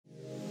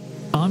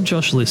I'm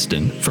Josh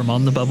Liston from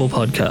On the Bubble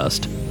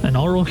podcast, an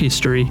oral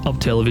history of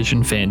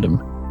television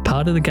fandom,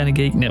 part of the Gunna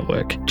Geek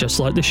Network, just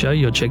like the show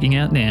you're checking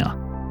out now.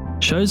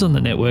 Shows on the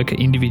network are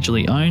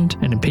individually owned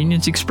and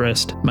opinions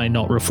expressed may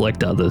not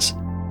reflect others.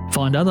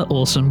 Find other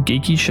awesome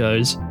geeky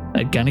shows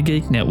at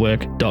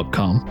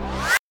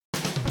GunnaGeekNetwork.com.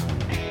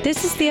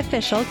 This is the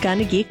official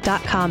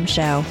GunnaGeek.com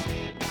show.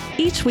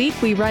 Each week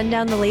we run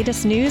down the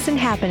latest news and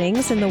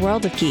happenings in the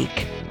world of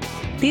geek.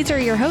 These are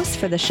your hosts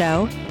for the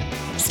show,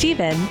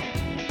 Steven,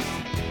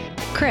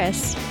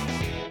 Chris,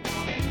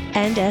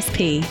 and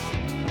SP.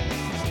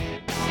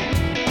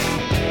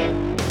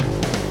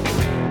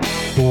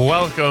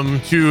 Welcome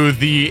to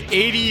the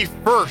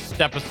 81st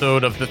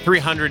episode of the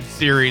 300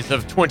 series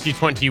of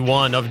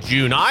 2021 of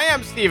June. I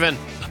am Steven,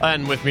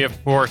 and with me,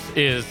 of course,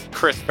 is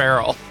Chris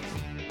Farrell.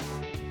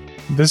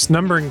 This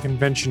numbering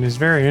convention is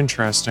very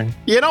interesting.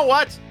 You know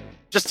what?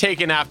 Just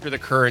taken after the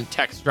current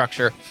text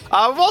structure.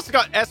 We've also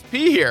got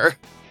SP here.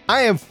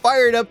 I am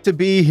fired up to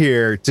be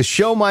here to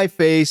show my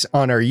face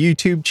on our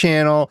YouTube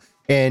channel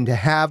and to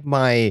have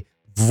my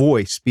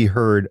voice be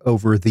heard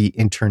over the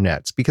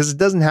internets because it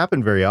doesn't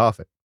happen very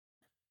often.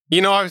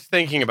 You know, I was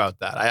thinking about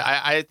that.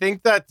 I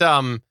think that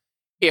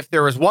if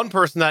there was one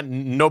person that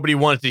nobody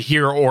wanted to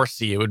hear or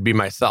see, it would be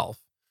myself.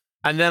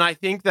 And then I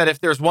think that if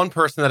there's one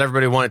person that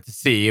everybody wanted to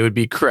see, it would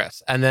be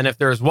Chris. And then if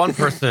there's one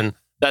person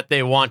that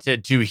they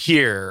wanted to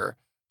hear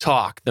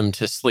talk them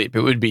to sleep,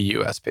 it would be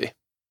USP.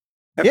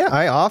 Yeah,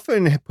 I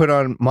often put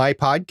on my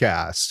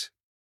podcast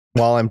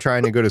while I'm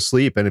trying to go to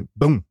sleep and it,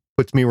 boom,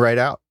 puts me right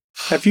out.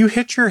 Have you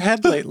hit your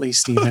head lately,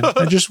 Steven?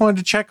 I just wanted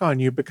to check on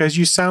you because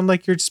you sound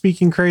like you're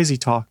speaking crazy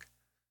talk.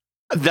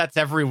 That's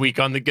every week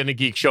on the Gunna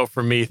Geek show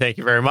from me. Thank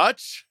you very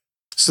much.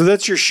 So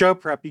that's your show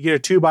prep. You get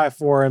a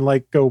 2x4 and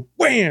like go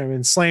wham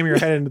and slam your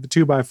head into the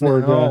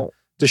 2x4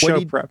 to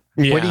show prep.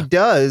 Yeah. What he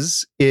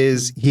does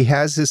is he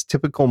has his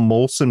typical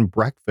Molson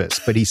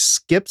breakfast, but he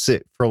skips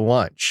it for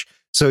lunch.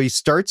 So he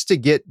starts to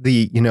get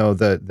the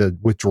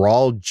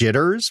withdrawal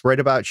jitters right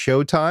about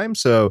showtime.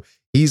 So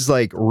he's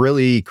like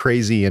really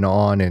crazy and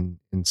on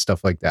and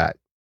stuff like that.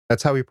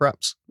 That's how he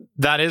preps.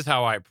 That is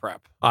how I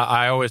prep.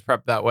 I always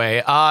prep that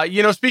way.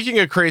 Speaking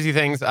of crazy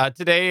things,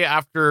 today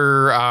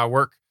after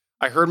work,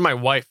 I heard my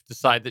wife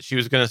decide that she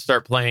was going to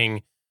start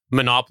playing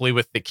Monopoly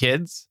with the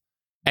kids.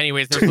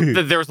 Anyways,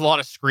 there was a lot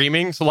of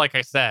screaming. So like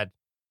I said,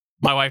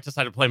 my wife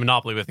decided to play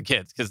Monopoly with the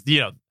kids because,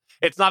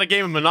 it's not a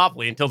game of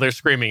Monopoly until there's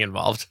screaming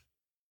involved.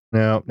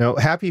 No.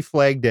 Happy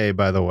Flag Day,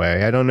 by the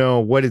way. I don't know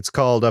what it's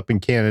called up in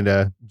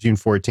Canada, June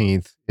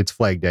 14th. It's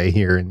Flag Day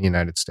here in the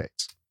United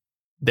States.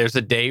 There's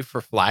a day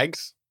for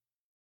flags?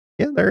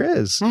 Yeah, there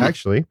is,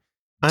 actually.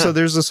 So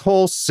there's this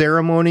whole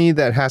ceremony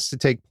that has to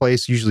take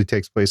place, usually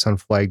takes place on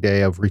Flag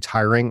Day, of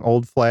retiring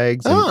old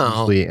flags. And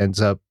usually ends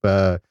up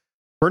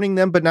burning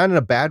them, but not in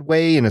a bad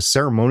way, in a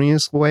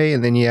ceremonious way.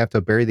 And then you have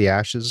to bury the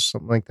ashes or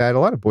something like that. A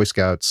lot of Boy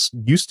Scouts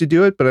used to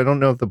do it, but I don't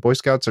know if the Boy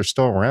Scouts are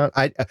still around.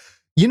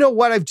 You know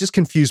what? I've just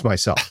confused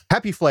myself.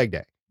 Happy Flag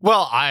Day.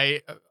 Well,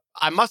 I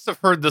must have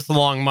heard this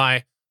along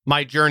my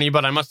journey,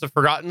 but I must have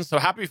forgotten. So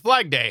happy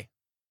Flag Day.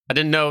 I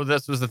didn't know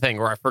this was the thing,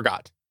 or I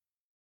forgot.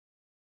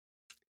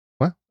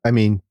 Well, I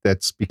mean,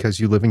 that's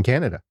because you live in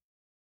Canada.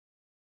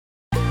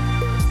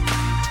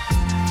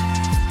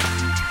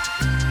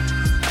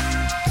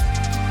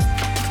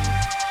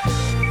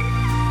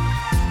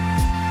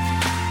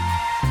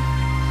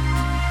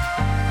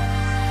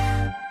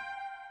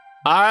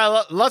 All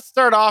right, let's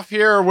start off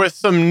here with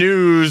some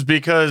news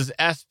because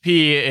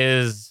SP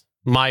is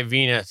my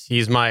Venus.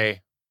 He's my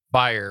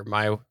fire,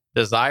 my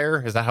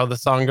desire. Is that how the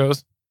song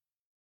goes?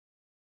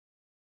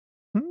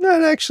 I'm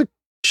not actually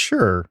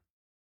sure.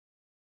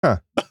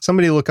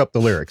 Somebody look up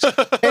the lyrics.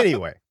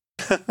 Anyway,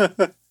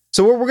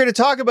 so what we're going to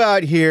talk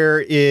about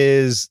here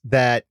is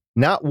that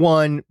not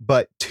one,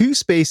 but two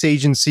space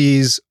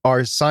agencies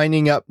are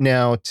signing up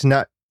now to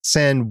not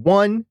send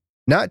one,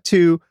 not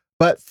two,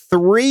 but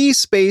 3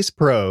 space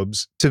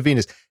probes to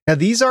Venus. Now,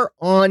 these are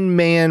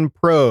unmanned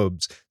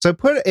probes. So I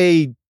put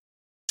a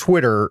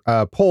Twitter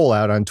poll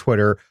out on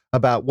Twitter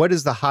about what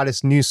is the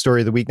hottest news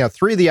story of the week. Now,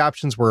 3 of the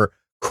options were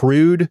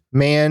crewed,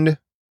 manned,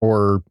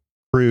 or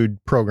crewed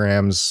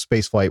programs,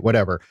 spaceflight,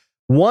 whatever.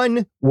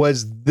 One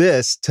was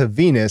this to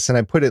Venus, and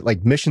I put it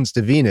like missions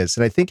to Venus.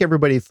 And I think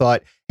everybody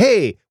thought,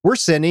 hey, we're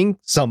sending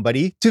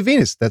somebody to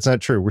Venus. That's not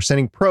true. We're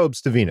sending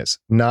probes to Venus,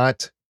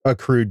 not a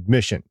crewed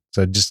mission.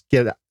 So just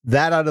get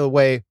that out of the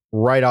way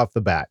right off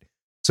the bat.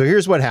 So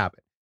here's what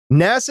happened.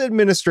 NASA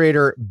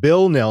Administrator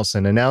Bill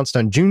Nelson announced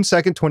on June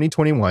 2nd,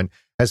 2021,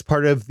 as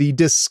part of the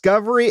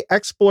Discovery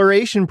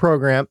Exploration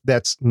Program,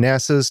 that's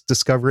NASA's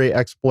Discovery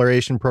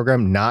Exploration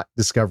Program, not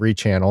Discovery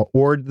Channel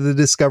or the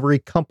Discovery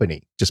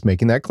Company, just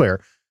making that clear,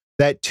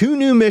 that 2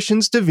 new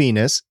missions to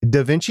Venus,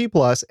 Da Vinci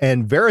Plus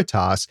and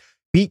Veritas,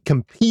 beat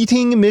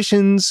competing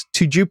missions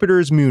to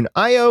Jupiter's moon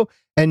Io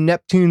and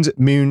Neptune's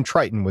moon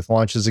Triton, with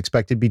launches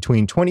expected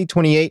between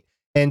 2028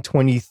 and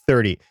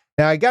 2030.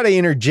 Now, I got to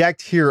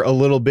interject here a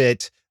little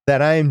bit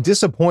that I am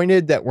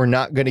disappointed that we're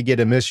not going to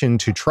get a mission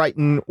to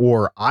Triton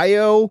or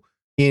Io.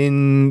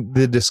 in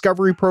the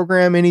Discovery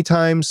program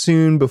anytime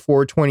soon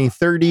before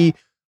 2030,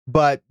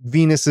 but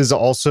Venus is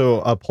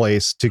also a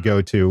place to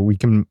go to. We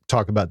can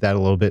talk about that a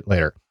little bit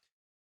later.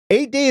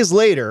 8 days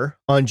later,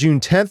 on June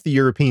 10th, the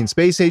European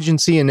Space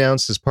Agency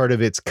announced as part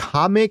of its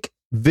Cosmic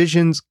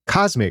Vision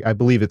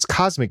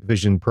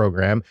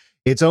program,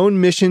 its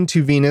own mission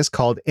to Venus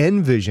called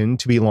Envision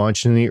to be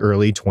launched in the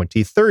early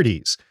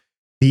 2030s.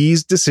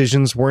 These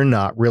decisions were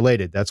not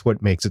related. That's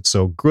what makes it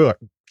so great.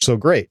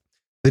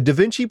 The Da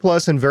Vinci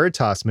Plus and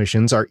Veritas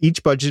missions are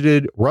each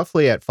budgeted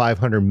roughly at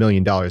 $500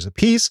 million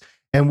apiece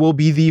and will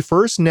be the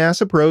first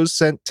NASA probes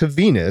sent to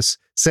Venus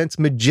since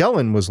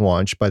Magellan was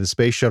launched by the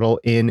Space Shuttle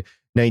in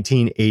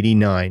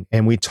 1989.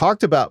 And we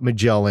talked about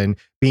Magellan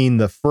being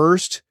the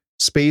first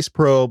space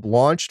probe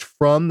launched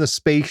from the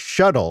Space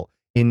Shuttle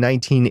in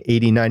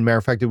 1989. Matter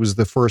of fact, it was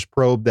the first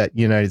probe that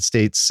the United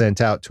States sent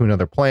out to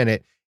another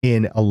planet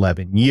in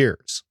 11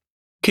 years.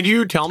 Could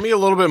you tell me a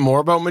little bit more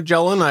about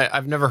Magellan?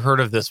 I've never heard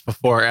of this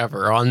before,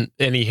 ever, on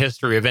any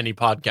history of any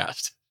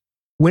podcast.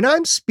 When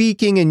I'm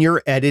speaking and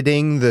you're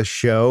editing the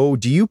show,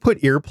 do you put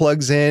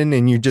earplugs in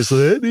and you just,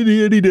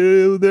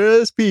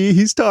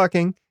 he's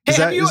talking? Is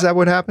that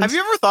what happens? Have you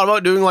ever thought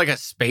about doing like a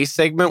space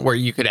segment where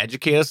you could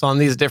educate us on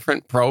these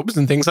different probes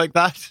and things like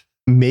that?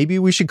 Maybe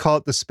we should call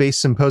it the Space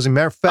Symposium.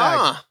 Matter of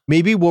fact,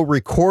 maybe we'll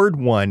record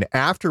one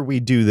after we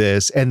do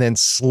this and then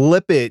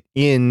slip it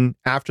in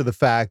after the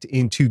fact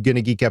into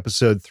Gonna Geek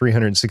episode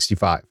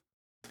 365.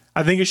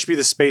 I think it should be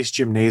the Space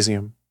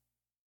Gymnasium.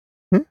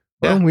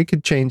 Well, we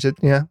could change it.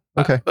 Yeah.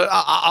 Okay.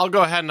 I'll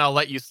go ahead and I'll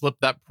let you slip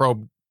that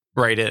probe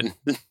right in.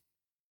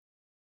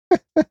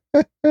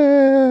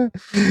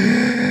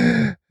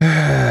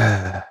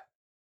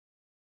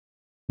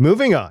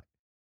 Moving on.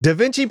 Da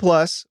Vinci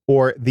Plus,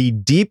 or the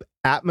Deep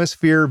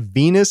Atmosphere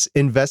Venus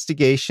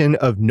Investigation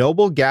of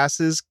Noble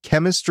Gases,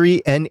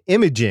 Chemistry, and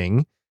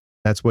Imaging,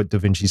 that's what Da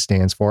Vinci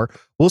stands for,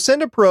 will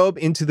send a probe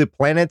into the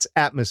planet's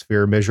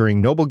atmosphere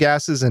measuring noble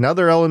gases and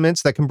other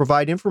elements that can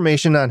provide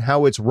information on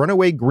how its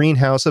runaway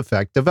greenhouse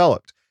effect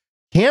developed.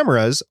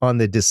 Cameras on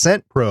the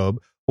Descent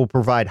probe will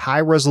provide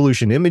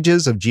high-resolution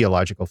images of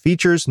geological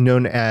features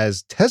known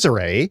as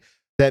tesserae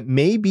that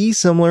may be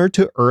similar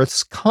to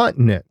Earth's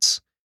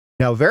continents.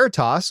 Now,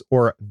 Veritas,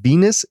 or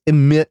Venus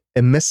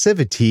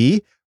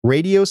Emissivity,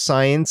 Radio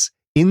Science,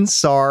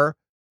 INSAR,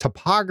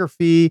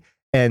 Topography,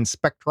 and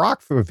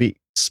Spectroscopy,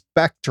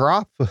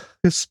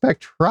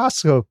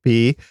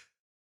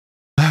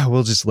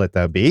 we'll just let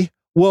that be,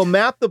 will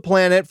map the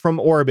planet from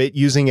orbit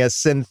using a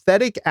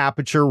synthetic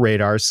aperture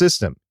radar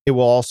system. It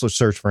will also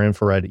search for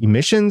infrared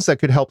emissions that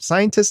could help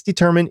scientists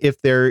determine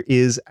if there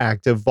is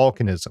active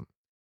volcanism.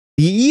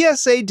 The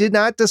ESA did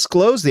not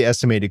disclose the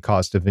estimated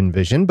cost of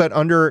Envision, but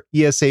under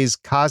ESA's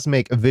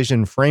Cosmic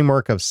Vision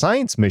framework of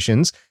science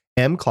missions,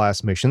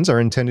 M-class missions are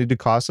intended to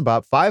cost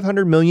about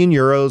 500 million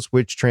euros,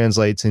 which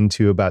translates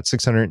into about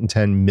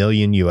 610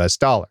 million US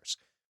dollars.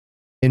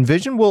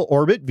 Envision will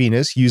orbit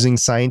Venus using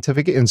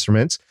scientific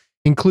instruments,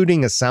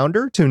 including a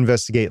sounder to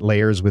investigate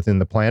layers within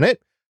the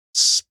planet,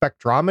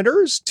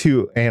 spectrometers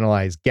to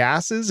analyze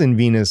gases in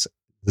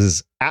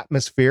Venus's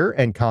atmosphere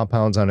and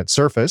compounds on its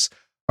surface,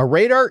 a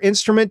radar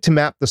instrument to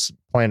map the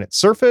planet's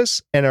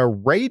surface, and a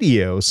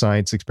radio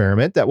science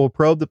experiment that will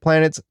probe the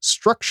planet's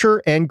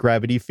structure and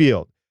gravity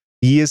field.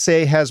 The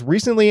ESA has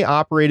recently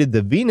operated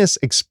the Venus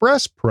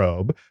Express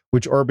probe,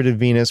 which orbited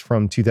Venus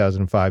from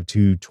 2005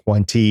 to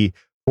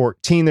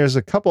 2014. There's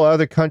a couple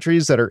other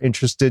countries that are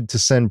interested to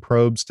send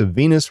probes to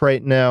Venus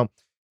right now.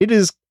 It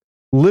is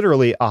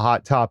literally a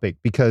hot topic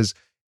because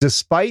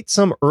despite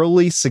some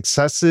early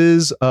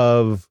successes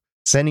of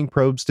sending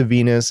probes to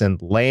Venus and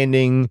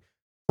landing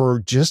for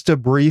just a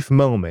brief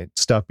moment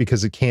stuff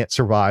because it can't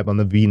survive on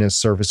the Venus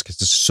surface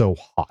because it's so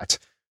hot.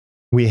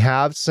 We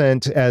have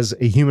sent, as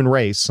a human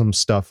race, some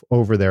stuff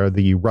over there.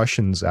 The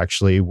Russians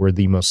actually were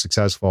the most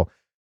successful.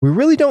 We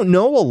really don't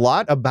know a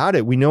lot about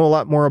it. We know a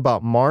lot more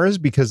about Mars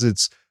because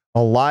it's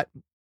a lot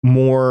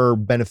more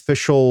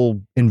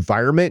beneficial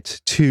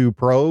environment to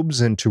probes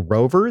and to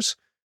rovers.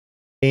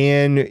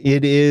 And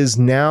it is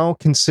now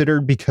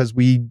considered, because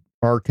we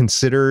are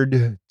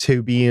considered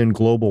to be in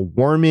global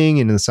warming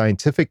and in the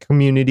scientific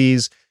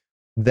communities,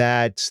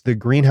 that the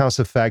greenhouse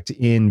effect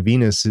in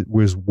Venus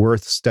was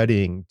worth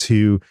studying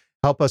to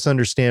help us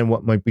understand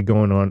what might be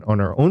going on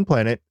our own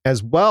planet.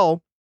 As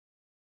well,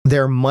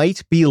 there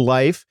might be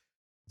life,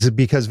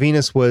 because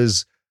Venus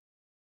was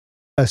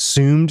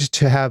assumed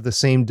to have the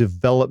same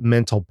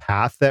developmental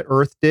path that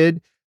Earth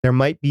did. There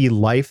might be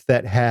life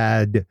that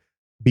had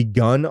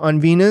begun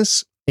on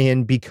Venus.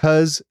 And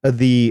because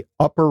the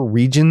upper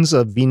regions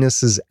of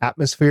Venus's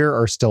atmosphere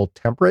are still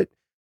temperate,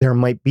 there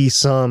might be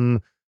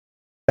some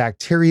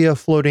bacteria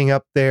floating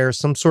up there,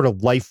 some sort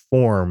of life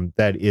form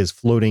that is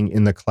floating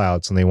in the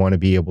clouds. And they want to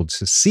be able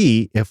to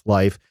see if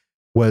life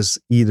was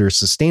either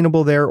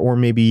sustainable there or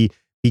maybe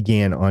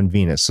began on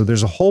Venus. So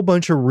there's a whole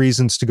bunch of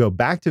reasons to go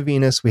back to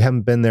Venus. We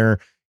haven't been there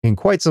in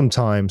quite some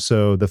time.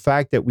 So the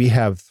fact that we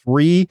have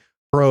 3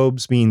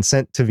 probes being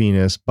sent to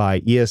Venus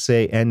by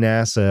ESA and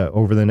NASA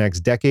over the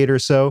next decade or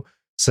so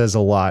says a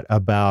lot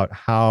about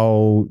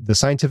how the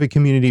scientific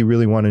community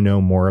really want to know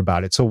more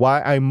about it. So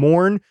while I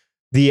mourn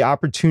the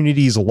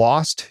opportunities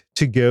lost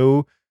to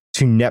go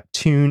to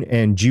Neptune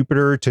and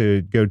Jupiter,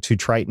 to go to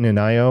Triton and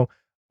Io,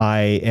 I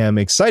am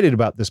excited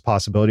about this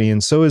possibility,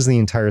 and so is the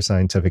entire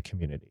scientific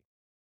community.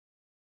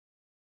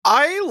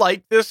 I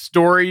like this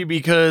story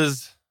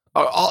because,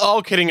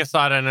 all kidding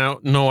aside, I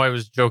know I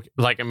was joking,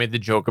 like I made the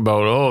joke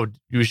about, oh,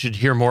 you should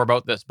hear more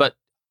about this, but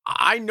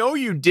I know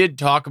you did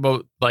talk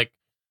about like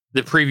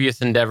the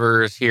previous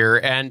endeavors here,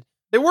 and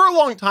they were a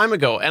long time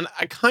ago, and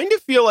I kind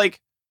of feel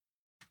like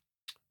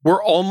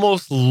we're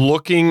almost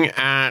looking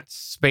at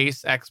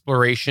space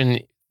exploration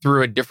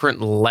through a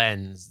different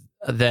lens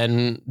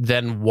than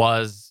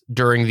was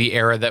during the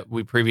era that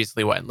we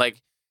previously went.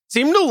 Like,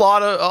 seemed a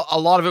lot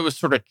of it was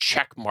sort of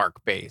check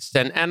mark based,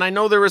 and I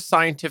know there was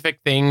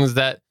scientific things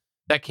that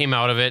came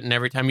out of it, and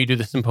every time you do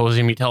the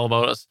symposium, you tell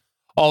about us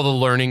all the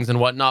learnings and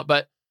whatnot.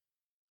 But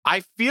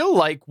I feel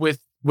like with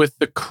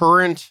the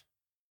current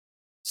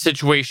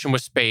situation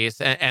with space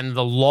and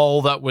the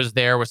lull that was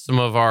there with some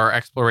of our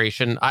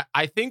exploration,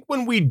 I think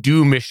when we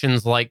do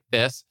missions like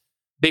this,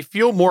 they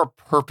feel more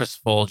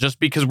purposeful, just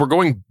because we're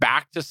going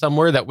back to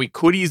somewhere that we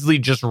could easily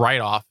just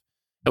write off,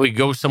 and we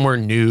go somewhere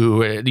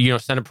new,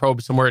 send a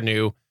probe somewhere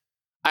new.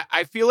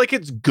 I feel like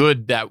it's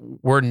good that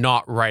we're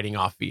not writing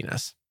off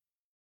Venus.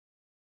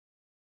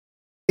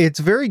 It's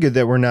very good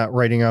that we're not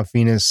writing off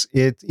Venus.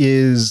 It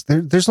is,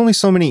 there's only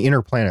so many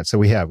inner planets that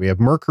we have. We have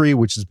Mercury,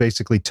 which is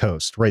basically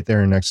toast right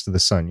there next to the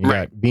sun. You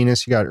got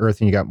Venus, you got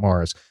Earth, and you got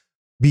Mars.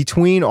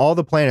 Between all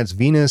the planets,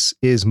 Venus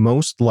is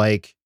most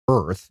like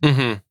Earth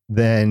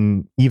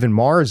than even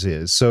Mars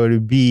is. So it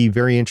would be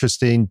very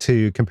interesting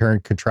to compare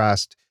and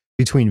contrast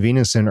between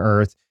Venus and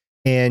Earth.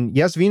 And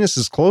yes, Venus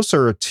is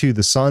closer to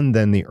the sun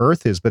than the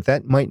Earth is, but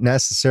that might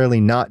necessarily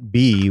not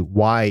be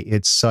why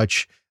it's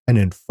such an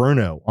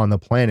inferno on the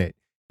planet.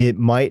 It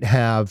might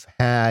have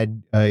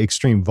had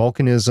extreme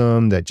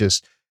volcanism that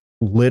just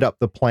lit up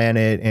the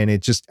planet, and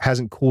it just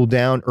hasn't cooled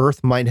down.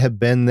 Earth might have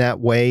been that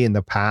way in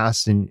the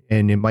past, and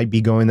it might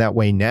be going that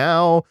way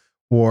now.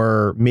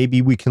 Or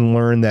maybe we can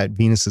learn that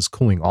Venus is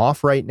cooling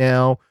off right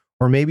now,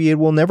 or maybe it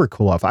will never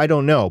cool off. I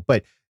don't know.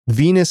 But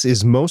Venus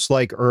is most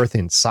like Earth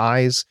in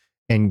size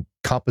and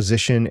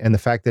composition, and the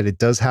fact that it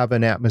does have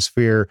an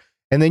atmosphere.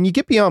 And then you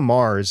get beyond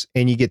Mars,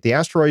 and you get the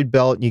asteroid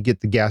belt, and you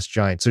get the gas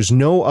giants. There's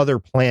no other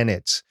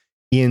planets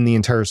in the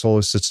entire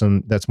solar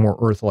system that's more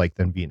Earth-like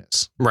than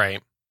Venus. Right.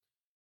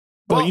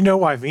 Well, you know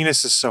why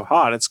Venus is so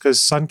hot. It's because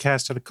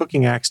Suncast had a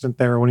cooking accident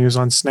there when he was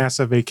on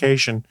NASA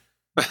vacation.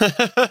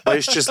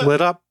 Place just lit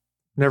up.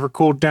 Never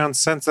cooled down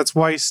since. That's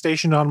why he's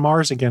stationed on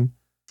Mars again.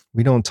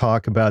 We don't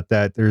talk about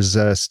that. There's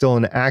still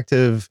an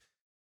active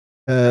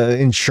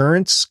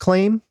insurance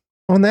claim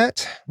on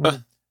that.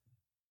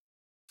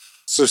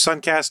 So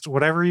Suncast,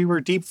 whatever you were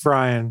deep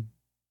frying,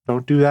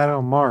 don't do that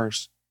on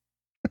Mars.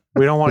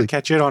 We don't want to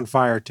catch it on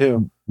fire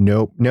too.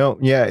 Nope. No.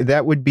 Yeah,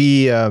 that would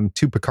be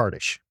too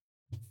Picardish.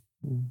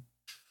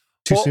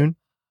 Too soon?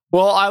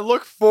 Well, I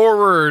look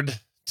forward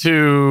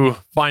to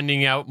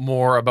finding out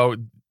more about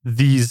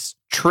these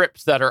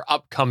trips that are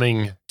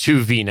upcoming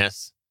to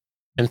Venus,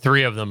 and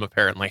 3 of them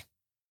apparently.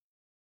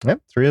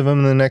 Yep, 3 of them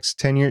in the next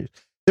 10 years.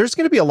 There's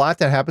going to be a lot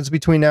that happens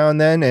between now and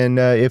then, and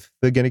if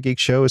the Gonna Geek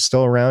show is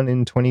still around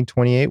in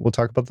 2028, we'll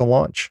talk about the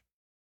launch.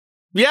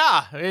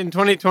 Yeah, in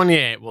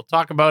 2028, we'll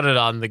talk about it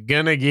on the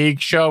Gonna Geek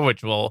show,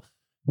 which will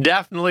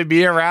definitely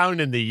be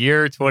around in the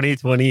year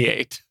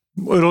 2028.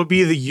 It'll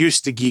be the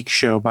Used to Geek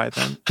show by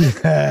then.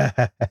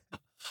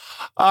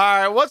 All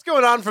right, what's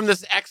going on from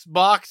this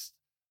Xbox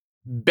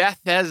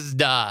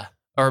Bethesda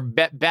or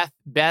Bethesda?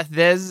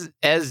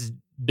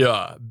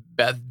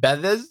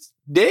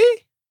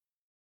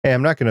 Hey,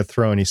 I'm not going to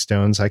throw any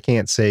stones. I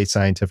can't say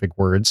scientific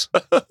words.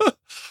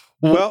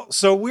 Well,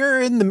 so we're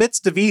in the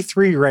midst of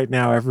E3 right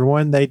now,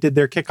 everyone. They did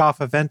their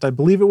kickoff event, I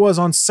believe it was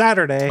on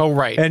Saturday. Oh,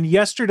 right. And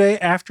yesterday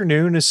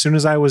afternoon, as soon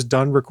as I was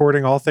done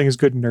recording All Things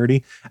Good and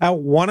Nerdy, at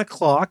 1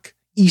 o'clock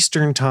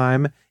Eastern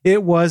Time,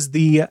 it was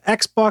the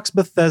Xbox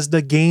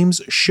Bethesda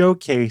Games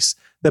Showcase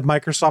that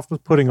Microsoft was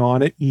putting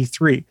on at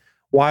E3.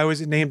 Why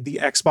was it named the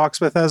Xbox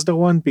Bethesda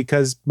one?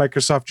 Because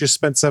Microsoft just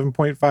spent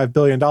 $7.5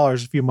 billion a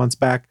few months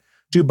back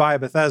to buy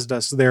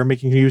Bethesda, so they're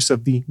making use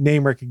of the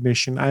name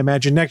recognition. I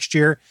imagine next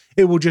year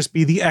it will just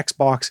be the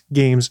Xbox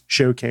Games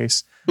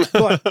Showcase.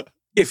 But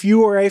if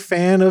you are a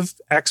fan of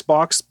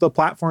Xbox, the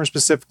platform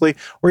specifically,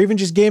 or even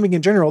just gaming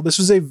in general, this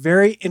was a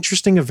very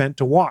interesting event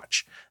to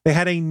watch. They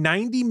had a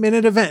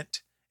 90-minute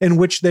event in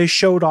which they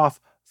showed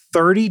off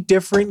 30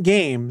 different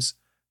games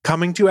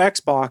coming to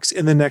Xbox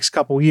in the next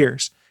couple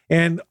years.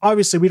 And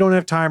obviously, we don't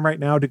have time right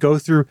now to go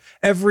through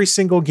every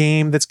single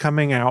game that's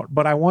coming out,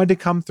 but I wanted to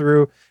come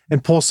through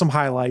and pull some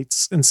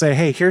highlights and say,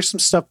 hey, here's some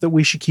stuff that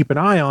we should keep an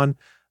eye on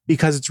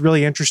because it's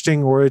really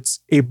interesting or it's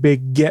a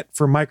big get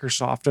for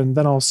Microsoft. And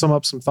then I'll sum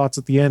up some thoughts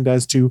at the end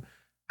as to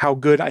how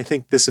good I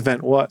think this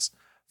event was.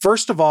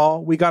 First of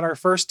all, we got our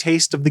first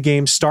taste of the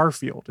game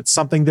Starfield. It's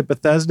something that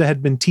Bethesda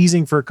had been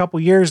teasing for a couple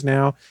years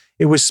now.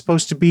 It was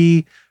supposed to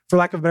be for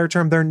lack of a better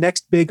term, their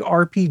next big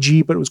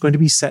RPG, but it was going to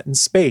be set in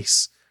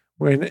space,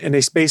 in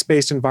a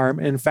space-based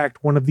environment. In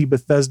fact, one of the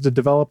Bethesda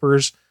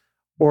developers,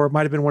 or it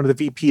might have been one of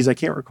the VPs, I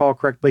can't recall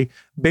correctly,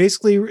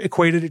 basically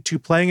equated it to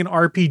playing an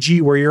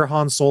RPG where you're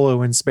Han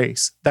Solo in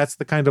space. That's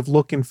the kind of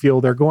look and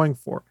feel they're going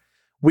for.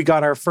 We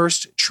got our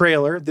first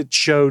trailer that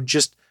showed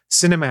just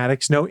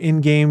cinematics, no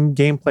in-game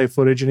gameplay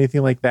footage,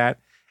 anything like that.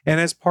 And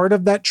as part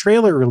of that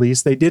trailer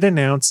release, they did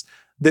announce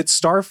that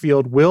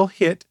Starfield will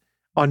hit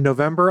on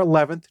November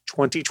 11th,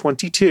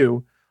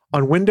 2022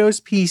 on Windows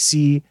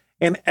PC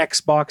and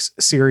Xbox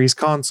Series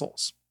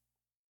consoles.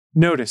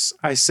 Notice,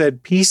 I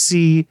said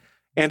PC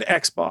and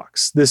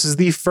Xbox. This is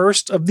the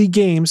first of the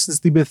games since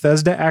the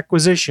Bethesda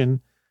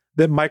acquisition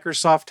that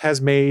Microsoft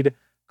has made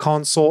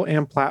console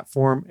and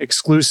platform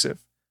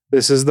exclusive.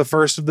 This is the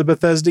first of the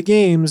Bethesda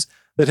games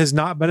that has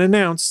not been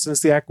announced since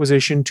the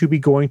acquisition to be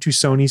going to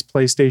Sony's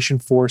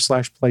PlayStation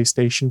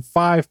 4/PlayStation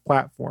 5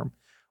 platform.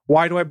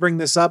 Why do I bring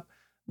this up?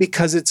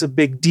 Because it's a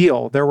big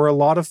deal. There were a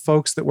lot of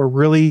folks that were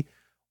really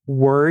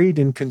worried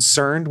and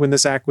concerned when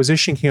this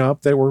acquisition came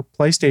up that were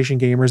PlayStation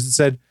gamers that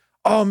said,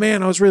 oh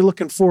man, I was really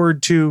looking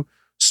forward to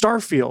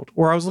Starfield,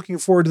 or I was looking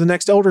forward to the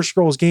next Elder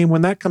Scrolls game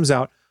when that comes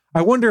out.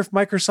 I wonder if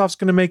Microsoft's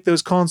going to make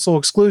those console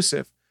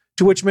exclusive.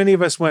 To which many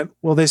of us went,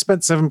 well, they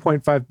spent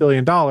 $7.5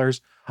 billion.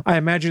 I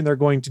imagine they're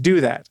going to do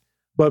that.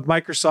 But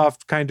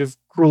Microsoft kind of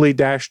cruelly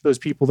dashed those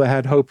people that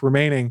had hope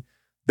remaining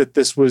that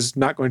this was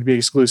not going to be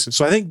exclusive.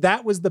 So I think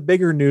that was the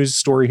bigger news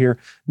story here.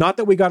 Not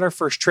that we got our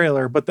first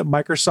trailer, but that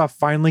Microsoft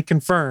finally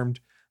confirmed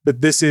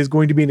that this is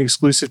going to be an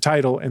exclusive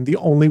title, and the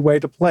only way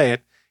to play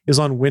it is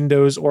on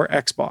Windows or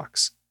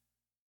Xbox.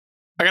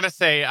 I gotta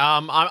say,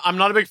 I'm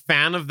not a big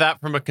fan of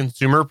that from a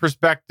consumer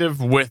perspective.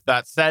 With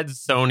that said,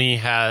 Sony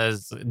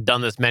has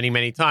done this many,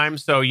 many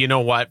times. So you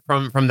know what?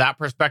 From that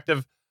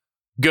perspective,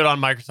 good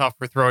on Microsoft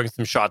for throwing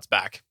some shots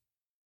back.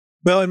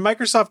 Well, and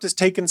Microsoft has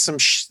taken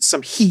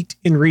some heat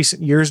in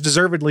recent years,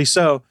 deservedly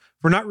so,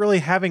 for not really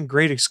having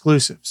great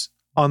exclusives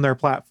on their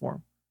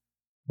platform.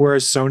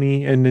 Whereas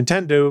Sony and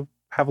Nintendo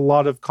have a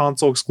lot of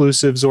console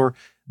exclusives or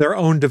their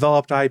own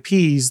developed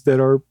IPs that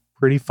are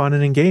pretty fun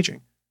and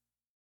engaging.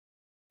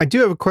 I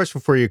do have a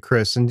question for you,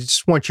 Chris, and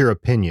just want your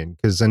opinion,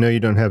 because I know you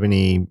don't have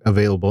any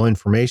available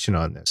information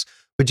on this.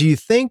 But do you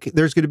think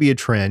there's going to be a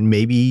trend,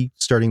 maybe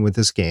starting with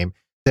this game,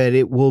 that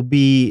it will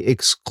be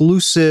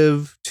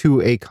exclusive to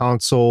a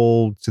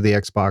console, to the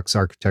Xbox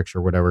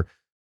architecture, whatever,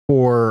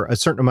 for a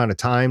certain amount of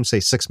time, say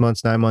 6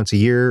 months, 9 months, a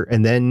year,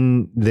 and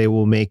then they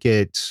will make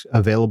it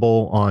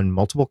available on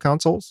multiple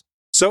consoles?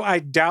 So I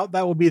doubt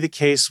that will be the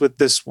case with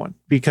this one,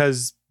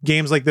 because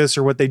games like this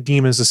are what they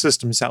deem as a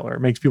system seller.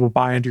 It makes people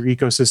buy into your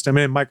ecosystem. And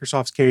in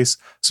Microsoft's case,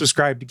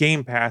 subscribe to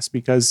Game Pass,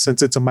 because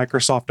since it's a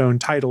Microsoft-owned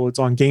title, it's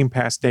on Game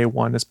Pass day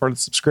one as part of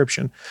the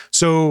subscription.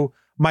 So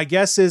my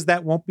guess is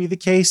that won't be the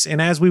case.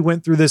 And as we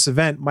went through this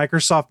event,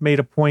 Microsoft made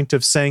a point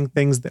of saying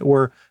things that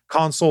were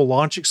console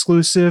launch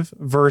exclusive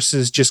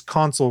versus just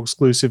console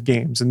exclusive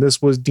games. And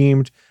this was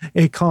deemed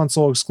a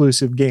console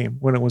exclusive game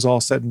when it was all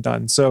said and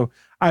done. So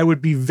I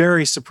would be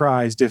very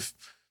surprised if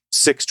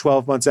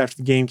 12 months after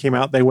the game came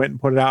out, they went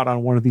and put it out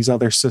on one of these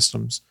other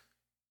systems,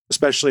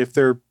 especially if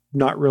they're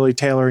not really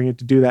tailoring it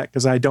to do that,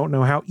 because I don't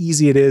know how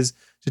easy it is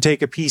to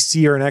take a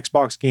PC or an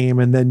Xbox game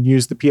and then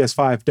use the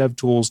PS5 dev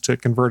tools to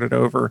convert it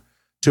over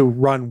to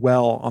run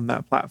well on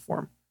that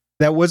platform.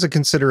 That was a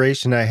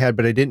consideration I had,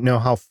 but I didn't know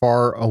how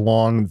far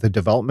along the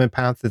development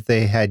path that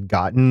they had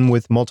gotten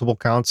with multiple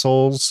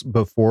consoles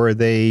before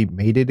they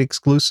made it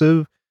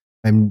exclusive.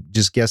 I'm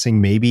just guessing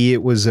maybe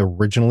it was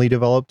originally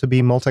developed to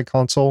be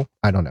multi-console.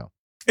 I don't know.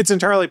 It's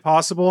entirely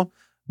possible,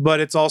 but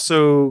it's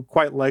also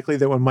quite likely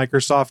that when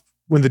Microsoft,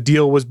 when the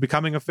deal was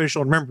becoming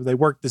official, remember, they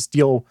worked this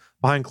deal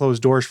behind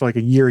closed doors for like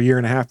a year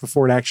and a half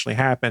before it actually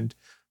happened,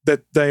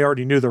 that they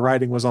already knew the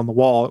writing was on the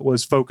wall. It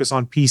was focus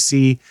on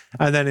PC.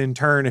 And then in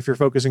turn, if you're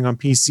focusing on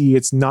PC,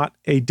 it's not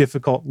a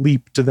difficult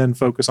leap to then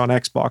focus on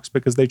Xbox,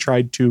 because they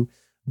tried to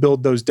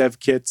build those dev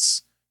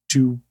kits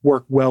to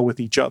work well with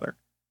each other.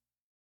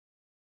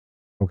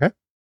 Okay.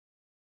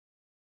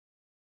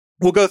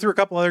 We'll go through a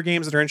couple other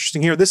games that are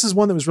interesting here. This is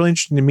one that was really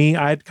interesting to me.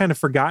 I had kind of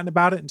forgotten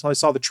about it until I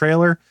saw the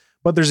trailer,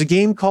 but there's a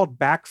game called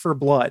Back 4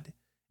 Blood.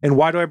 And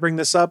why do I bring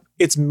this up?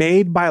 It's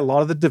made by a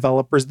lot of the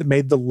developers that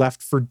made the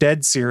Left 4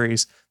 Dead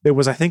series. That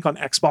was, I think, on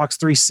Xbox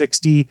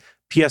 360,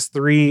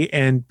 PS3,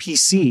 and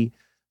PC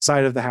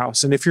side of the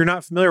house. And if you're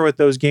not familiar with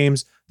those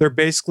games, they're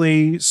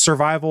basically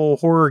survival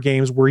horror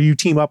games where you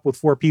team up with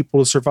 4 people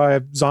to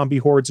survive zombie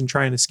hordes and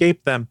try and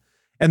escape them.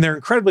 And they're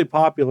incredibly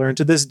popular. And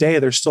to this day,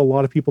 there's still a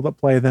lot of people that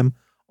play them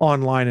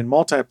online and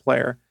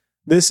multiplayer.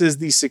 This is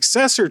the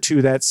successor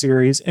to that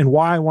series. And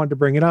why I wanted to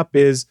bring it up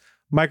is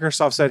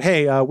Microsoft said,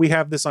 hey, we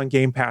have this on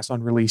Game Pass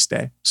on release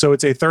day. So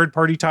it's a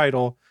third-party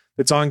title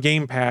that's on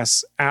Game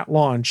Pass at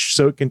launch.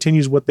 So it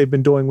continues what they've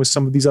been doing with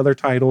some of these other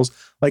titles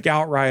like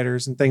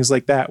Outriders and things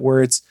like that,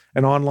 where it's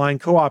an online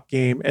co-op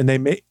game and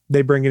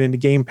they bring it into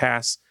Game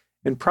Pass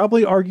and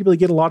probably arguably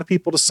get a lot of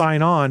people to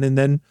sign on and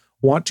then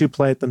want to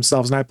play it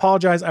themselves. And I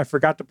apologize, I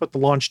forgot to put the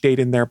launch date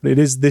in there, but it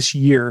is this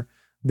year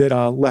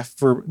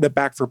that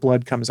Back 4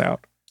 Blood comes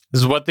out.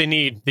 This is what they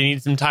need. They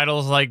need some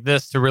titles like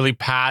this to really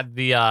pad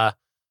the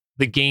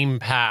Game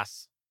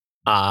Pass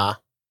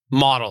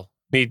model.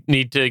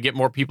 Need to get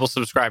more people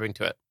subscribing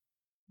to it.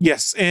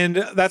 Yes, and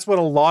that's what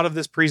a lot of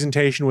this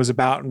presentation was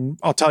about. And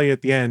I'll tell you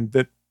at the end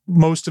that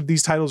most of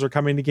these titles are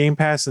coming to Game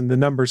Pass, and the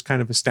number's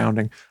kind of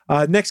astounding.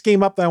 Next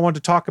game up that I want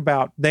to talk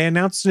about, they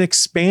announced an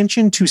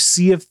expansion to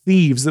Sea of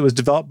Thieves that was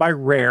developed by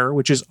Rare,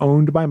 which is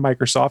owned by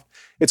Microsoft.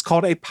 It's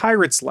called A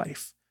Pirate's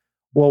Life.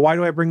 Well, why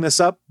do I bring this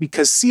up?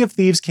 Because Sea of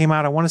Thieves came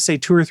out, I want to say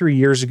 2 or 3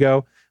 years ago.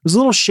 It was a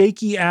little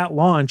shaky at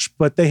launch,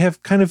 but they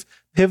have kind of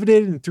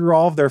pivoted, and through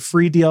all of their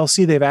free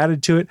DLC they've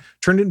added to it,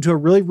 turned it into a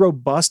really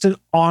robust and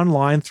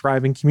online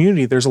thriving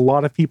community. There's a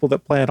lot of people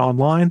that play it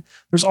online.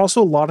 There's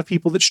also a lot of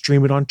people that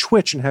stream it on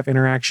Twitch and have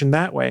interaction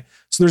that way.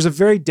 So there's a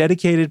very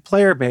dedicated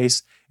player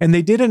base, and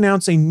they did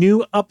announce a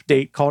new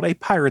update called A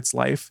Pirate's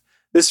Life.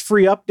 This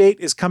free update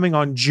is coming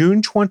on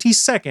June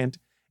 22nd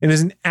and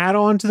is an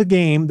add-on to the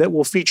game that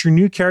will feature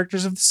new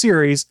characters of the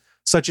series,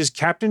 such as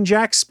Captain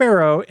Jack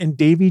Sparrow and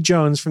Davy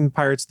Jones from the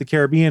Pirates of the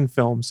Caribbean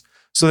films.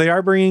 So they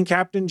are bringing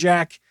Captain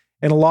Jack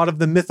and a lot of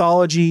the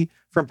mythology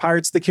from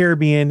Pirates of the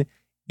Caribbean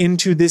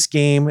into this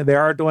game. They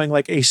are doing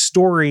like a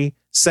story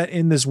set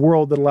in this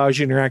world that allows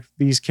you to interact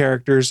with these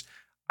characters.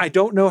 I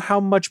don't know how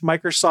much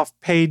Microsoft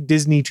paid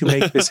Disney to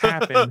make this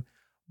happen,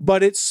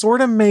 but it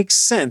sort of makes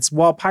sense.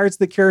 While Pirates of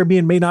the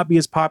Caribbean may not be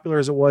as popular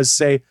as it was,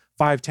 say,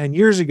 5-10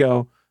 years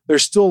ago,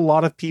 there's still a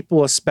lot of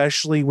people,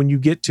 especially when you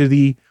get to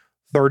the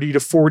 30 to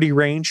 40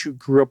 range, who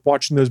grew up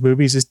watching those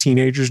movies as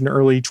teenagers and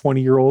early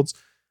 20-year-olds,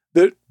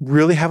 that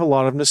really have a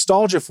lot of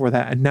nostalgia for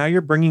that. And now you're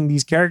bringing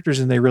these characters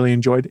and they really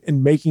enjoyed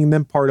and making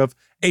them part of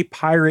a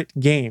pirate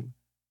game.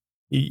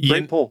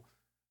 Great pull.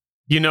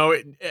 You know,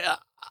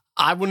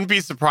 I wouldn't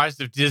be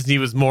surprised if Disney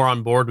was more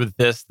on board with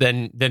this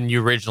than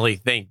you originally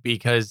think,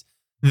 because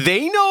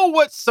they know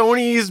what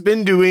Sony's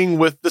been doing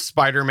with the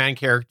Spider-Man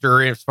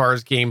character as far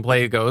as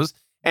gameplay goes.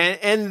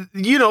 And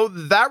you know,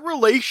 that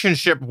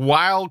relationship,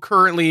 while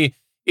currently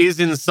is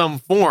in some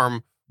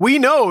form, we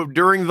know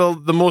during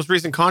the most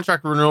recent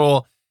contract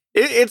renewal,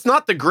 it's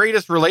not the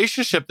greatest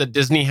relationship that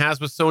Disney has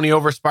with Sony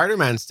over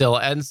Spider-Man still.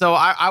 And so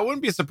I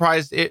wouldn't be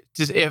surprised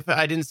if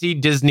I didn't see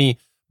Disney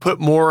put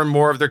more and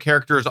more of their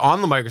characters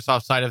on the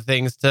Microsoft side of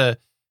things to,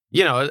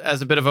 you know,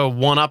 as a bit of a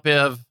one-up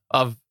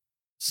of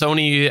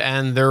Sony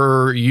and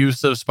their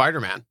use of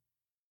Spider-Man.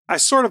 I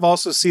sort of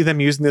also see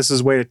them using this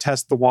as a way to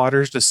test the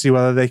waters to see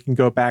whether they can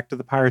go back to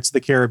the Pirates of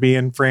the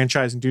Caribbean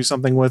franchise and do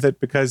something with it,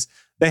 because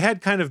they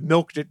had kind of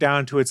milked it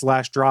down to its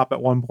last drop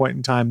at one point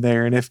in time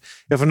there. And if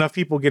enough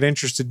people get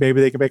interested,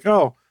 maybe they can make,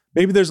 oh,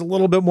 maybe there's a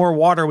little bit more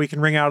water we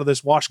can wring out of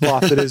this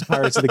washcloth that is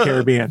Pirates of the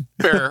Caribbean.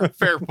 Fair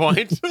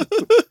point.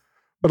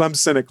 But I'm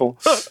cynical.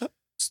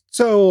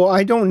 So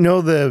I don't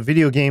know the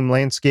video game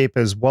landscape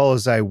as well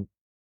as I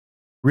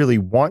really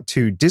want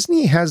to.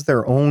 Disney has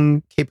their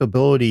own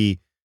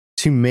capability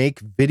to make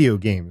video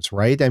games,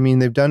 right? I mean,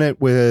 they've done it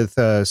with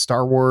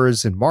Star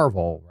Wars and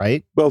Marvel,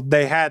 right? Well,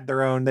 they had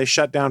their own. They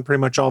shut down pretty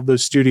much all of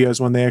those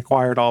studios when they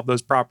acquired all of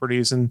those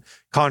properties and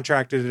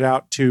contracted it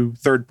out to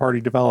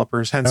third-party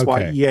developers. Hence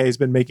why EA has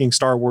been making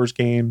Star Wars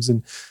games.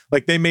 And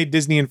like, they made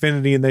Disney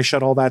Infinity and they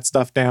shut all that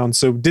stuff down.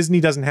 So Disney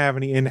doesn't have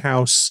any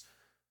in-house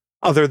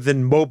other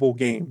than mobile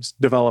games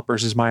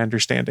developers, is my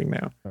understanding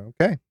now.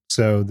 Okay.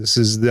 So this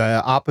is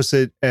the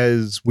opposite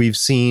as we've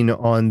seen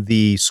on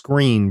the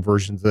screen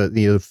versions,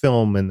 the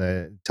film and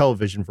the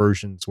television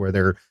versions, where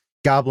they're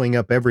gobbling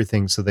up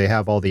everything so they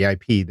have all the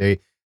IP. They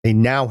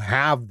now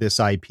have this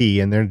IP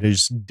and they're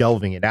just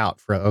delving it out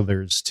for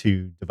others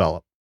to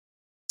develop.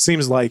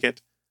 Seems like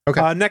it.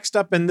 Okay. Next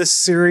up in this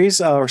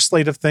series or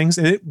slate of things,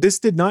 and this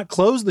did not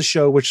close the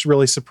show, which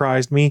really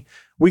surprised me.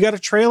 We got a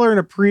trailer and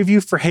a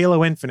preview for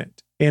Halo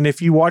Infinite. And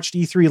if you watched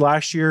E3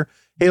 last year,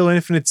 Halo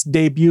Infinite's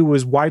debut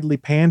was widely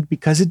panned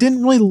because it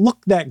didn't really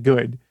look that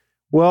good.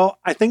 Well,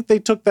 I think they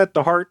took that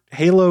to heart.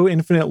 Halo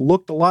Infinite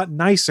looked a lot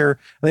nicer.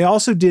 They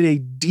also did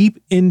a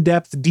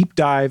in-depth deep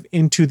dive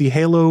into the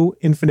Halo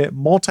Infinite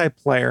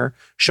multiplayer,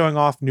 showing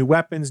off new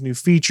weapons, new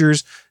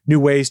features,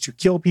 new ways to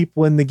kill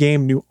people in the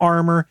game, new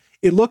armor.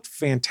 It looked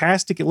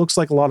fantastic. It looks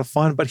like a lot of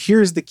fun, but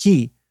here's the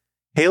key.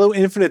 Halo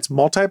Infinite's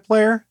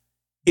multiplayer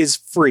is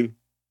free.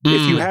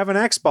 If you have an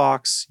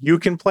Xbox, you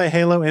can play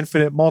Halo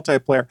Infinite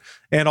multiplayer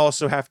and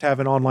also have to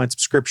have an online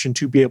subscription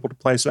to be able to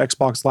play, so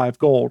Xbox Live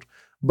Gold.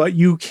 But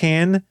you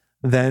can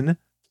then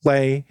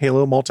play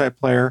Halo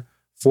multiplayer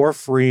for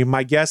free.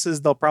 My guess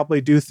is they'll probably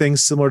do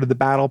things similar to the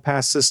Battle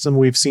Pass system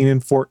we've seen in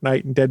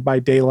Fortnite and Dead by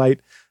Daylight,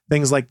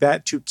 things like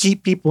that, to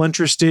keep people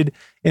interested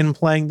in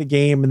playing the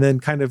game and then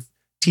kind of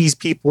tease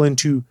people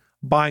into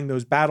buying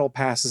those Battle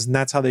Passes, and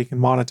that's how they can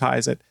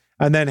monetize it.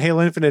 And then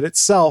Halo Infinite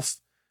itself,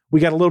 we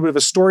got a little bit of a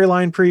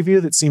storyline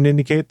preview that seemed to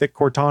indicate that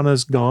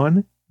Cortana's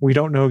gone. We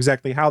don't know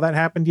exactly how that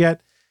happened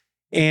yet.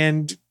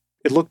 And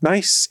it looked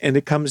nice, and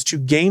it comes to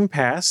Game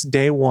Pass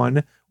day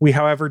one. We,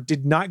 however,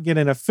 did not get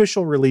an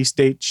official release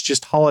date,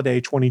 just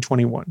holiday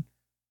 2021.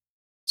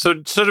 So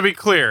to be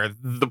clear,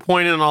 the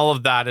point in all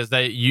of that is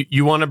that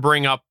you want to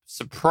bring up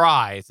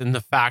surprise in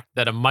the fact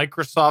that a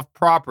Microsoft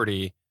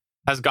property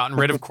has gotten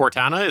rid of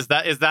Cortana. Is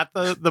that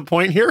the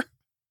point here?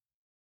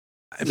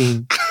 I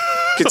mean,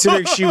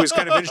 considering she was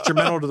kind of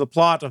instrumental to the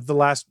plot of the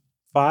last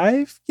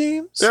 5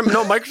 games. Yeah,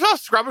 no,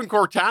 Microsoft's scrubbing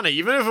Cortana,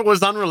 even if it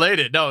was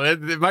unrelated. No,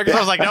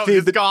 Microsoft's like, no,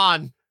 it's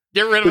gone.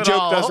 Get rid of it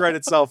all. The joke does write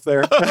itself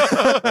there.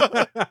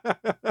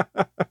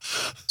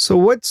 So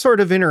what sort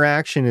of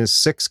interaction is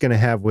 6 going to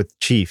have with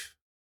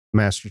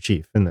Master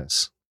Chief in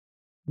this?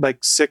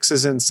 Like 6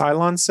 is in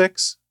Cylon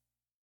 6?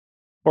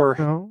 Or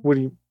No. what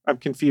do you... I'm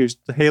confused.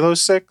 The Halo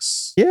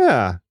 6?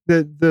 Yeah.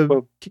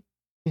 The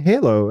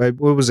Halo.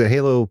 What was it?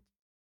 Halo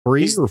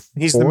 3 or 4?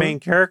 He's the main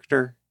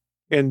character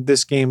in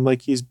this game,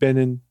 like he's been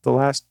in the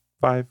last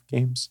 5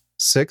 games.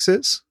 6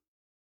 is?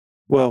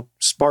 Well,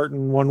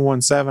 Spartan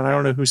 117. I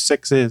don't know who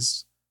 6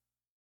 is.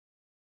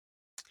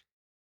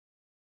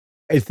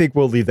 I think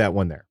we'll leave that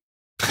one there.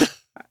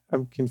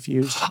 I'm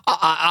confused.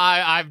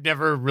 I've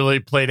never really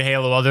played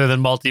Halo other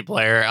than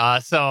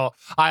multiplayer, so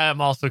I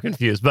am also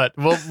confused. But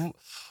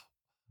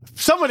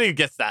somebody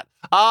gets that.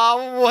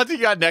 What do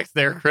you got next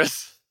there,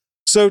 Chris?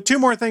 So 2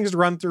 more things to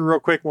run through real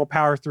quick. We'll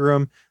power through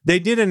them. They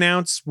did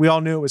announce, we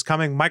all knew it was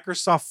coming,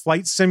 Microsoft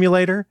Flight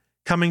Simulator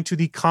coming to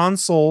the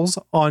consoles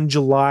on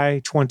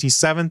July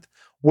 27th.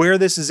 Where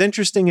this is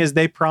interesting is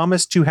they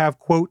promised to have,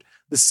 quote,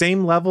 the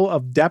same level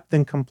of depth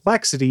and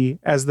complexity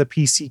as the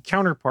PC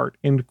counterpart,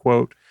 end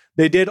quote.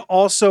 They did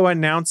also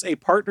announce a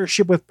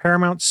partnership with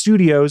Paramount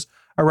Studios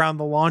around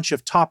the launch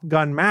of Top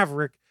Gun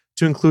Maverick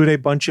to include a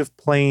bunch of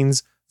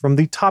planes from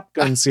the Top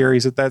Gun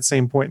series at that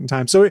same point in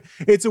time. So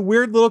it's a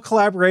weird little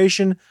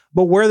collaboration,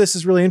 but where this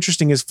is really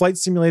interesting is Flight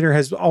Simulator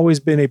has always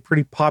been a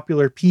pretty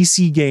popular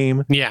PC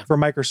game for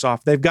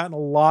Microsoft. They've gotten a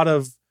lot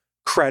of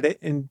credit,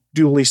 and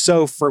duly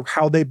so, for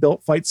how they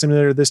built Flight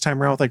Simulator this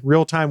time around with like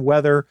real-time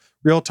weather,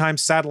 real-time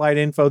satellite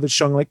info that's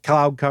showing like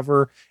cloud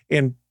cover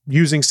and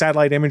using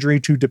satellite imagery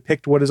to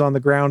depict what is on the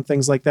ground,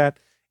 things like that.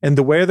 And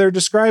the way they're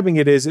describing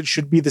it is it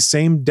should be the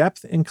same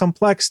depth and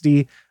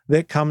complexity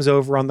that comes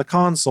over on the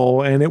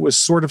console. And it was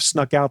sort of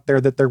snuck out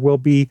there that there will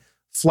be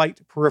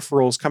flight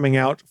peripherals coming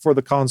out for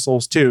the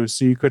consoles too.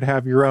 So you could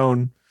have your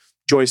own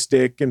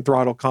joystick and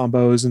throttle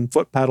combos and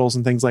foot pedals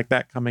and things like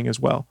that coming as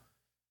well.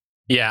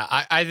 Yeah,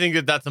 I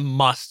think that's a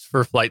must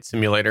for Flight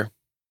Simulator.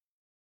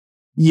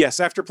 Yes,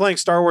 after playing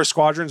Star Wars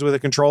Squadrons with a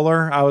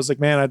controller, I was like,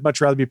 man, I'd much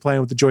rather be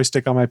playing with the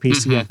joystick on my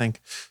PC, I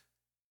think.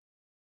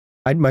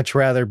 I'd much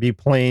rather be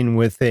playing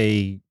with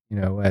one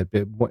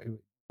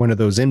of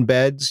those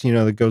embeds,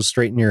 that goes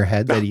straight in your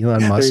head that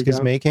Elon Musk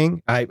is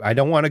making. I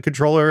don't want a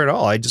controller at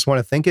all. I just want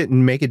to think it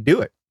and make it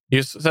do it.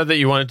 You said that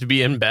you wanted to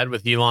be in bed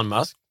with Elon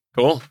Musk?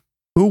 Cool.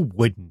 Who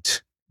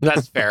wouldn't?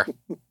 That's fair.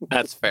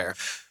 That's fair.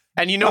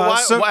 And you know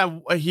what?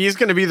 So, he's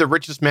going to be the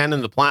richest man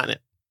in the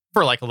planet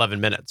for like 11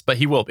 minutes, but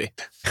he will be.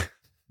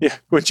 Yeah,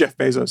 when Jeff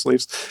Bezos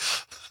leaves.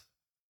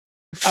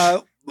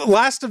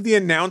 Last of the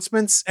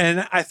announcements,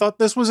 and I thought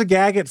this was a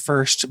gag at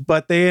first,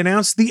 but they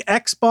announced the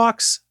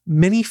Xbox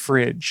mini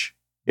fridge.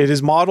 It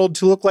is modeled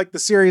to look like the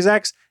Series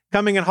X,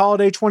 coming in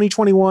holiday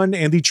 2021,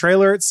 and the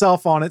trailer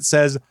itself on it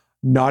says,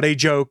 not a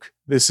joke,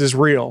 this is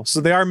real.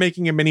 So they are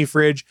making a mini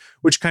fridge,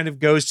 which kind of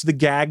goes to the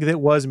gag that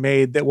was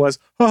made that was,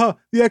 the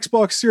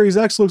Xbox Series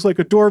X looks like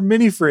a door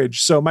mini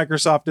fridge. So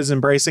Microsoft is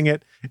embracing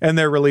it, and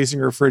they're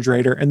releasing a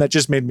refrigerator, and that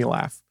just made me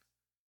laugh.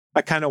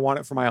 I kind of want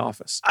it for my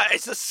office.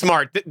 It's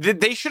smart.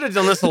 They should have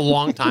done this a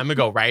long time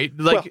ago, right?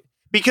 Like,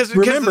 because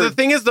the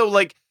thing is, though,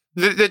 like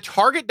the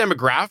target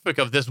demographic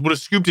of this would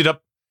have scooped it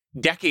up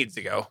decades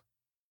ago.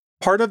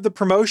 Part of the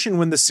promotion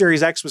when the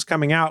Series X was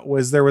coming out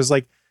was there was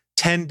like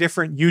 10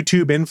 different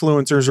YouTube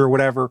influencers or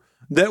whatever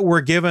that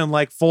were given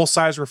like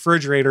full-size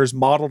refrigerators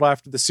modeled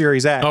after the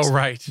Series X. Oh,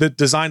 right. That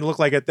designed to look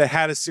like it, that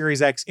had a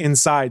Series X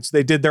inside. So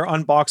they did their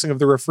unboxing of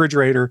the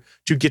refrigerator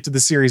to get to the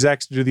Series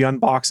X to do the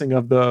unboxing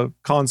of the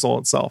console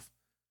itself.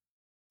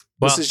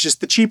 Well, this is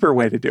just the cheaper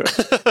way to do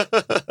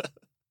it.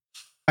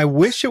 I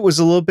wish it was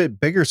a little bit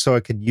bigger so I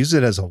could use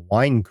it as a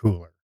wine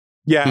cooler.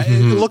 Yeah,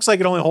 it looks like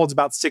it only holds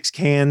about 6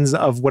 cans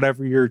of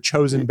whatever your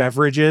chosen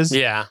beverage is.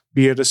 Yeah.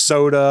 Be it a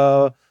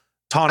soda,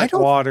 tonic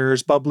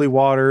waters, bubbly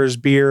waters,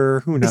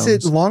 beer, who knows?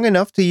 Is it long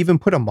enough to even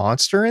put a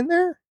Monster in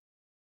there?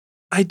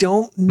 I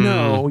don't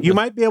know. You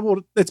might be able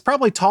to, it's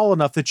probably tall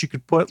enough that you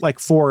could put like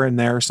 4 in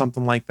there or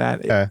something like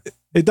that. Okay.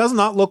 It does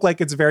not look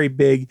like it's very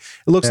big.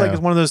 It looks like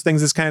it's one of those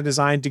things that's kind of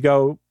designed to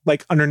go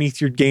like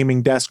underneath your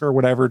gaming desk or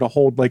whatever to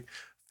hold like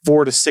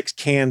 4 to 6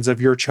 cans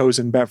of your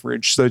chosen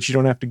beverage so that you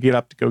don't have to get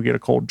up to go get a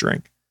cold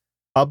drink.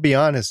 I'll be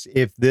honest,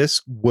 if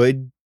this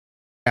would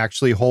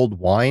actually hold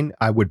wine,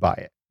 I would buy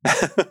it.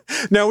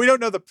 No, we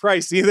don't know the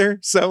price either.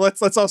 So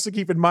let's also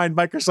keep in mind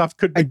Microsoft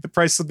could make the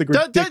price something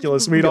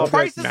ridiculous. The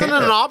price isn't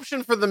an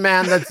option for the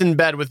man that's in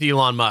bed with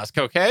Elon Musk,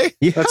 okay?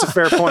 Yeah. That's a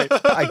fair point.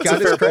 I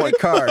got his credit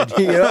card.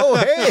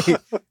 Hey,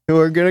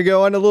 we're going to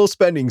go on a little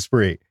spending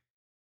spree.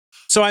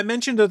 So I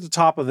mentioned at the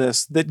top of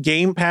this that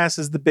Game Pass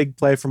is the big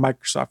play for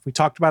Microsoft. We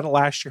talked about it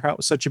last year, how it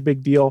was such a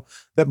big deal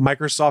that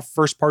Microsoft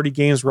first-party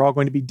games were all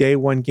going to be day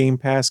one Game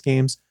Pass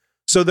games.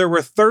 So there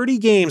were 30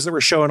 games that were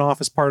showing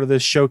off as part of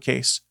this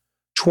showcase.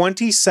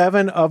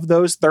 27 of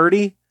those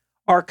 30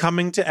 are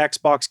coming to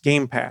Xbox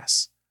Game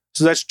Pass.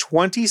 So that's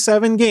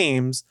 27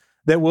 games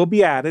that will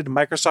be added.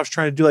 Microsoft's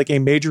trying to do like a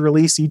major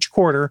release each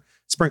quarter,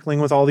 sprinkling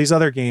with all these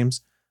other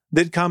games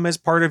that come as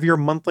part of your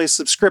monthly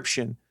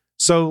subscription.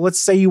 So let's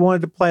say you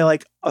wanted to play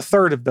like a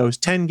third of those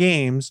 10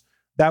 games,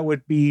 that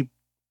would be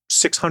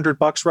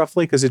 $600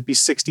 roughly, because it'd be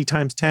 60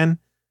 times 10.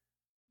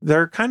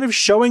 They're kind of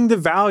showing the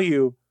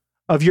value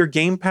of your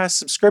Game Pass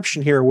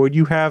subscription here, where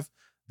you have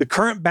the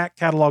current back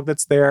catalog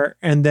that's there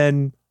and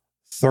then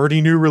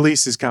 30 new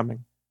releases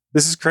coming.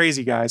 This is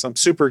crazy, guys. I'm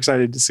super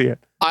excited to see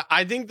it.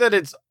 I think that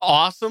it's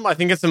awesome. I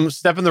think it's a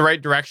step in the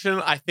right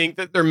direction. I think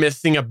that they're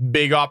missing a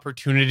big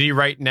opportunity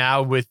right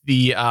now with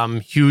the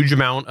huge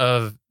amount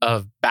of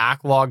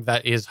backlog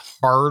that is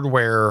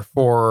hardware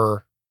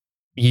for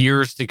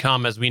years to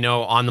come, as we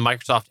know, on the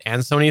Microsoft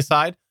and Sony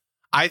side.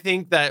 I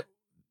think that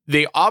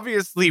they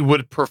obviously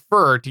would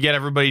prefer to get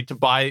everybody to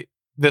buy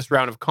this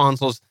round of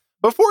consoles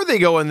before they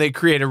go and they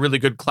create a really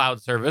good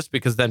cloud service,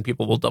 because then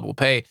people will double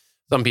pay.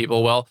 Some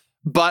people will.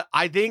 But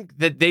I think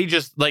that they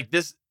just like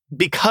this,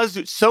 because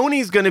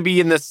Sony's going to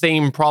be in the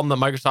same problem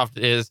that Microsoft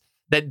is,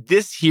 that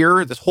this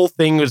whole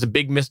thing was a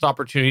big missed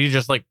opportunity to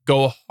just like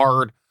go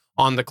hard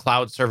on the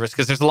cloud service.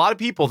 Because there's a lot of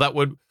people that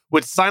would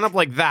sign up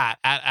like that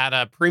at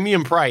a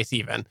premium price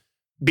even,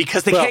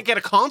 because they can't get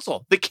a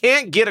console. They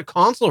can't get a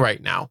console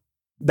right now.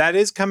 That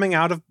is coming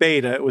out of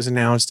beta, it was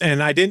announced.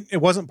 And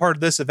it wasn't part of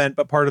this event,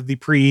 but part of the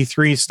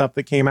pre-E3 stuff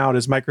that came out,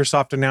 is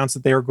Microsoft announced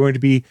that they are going to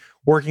be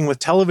working with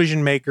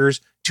television makers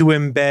to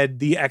embed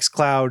the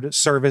xCloud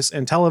service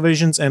in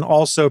televisions, and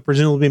also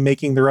presumably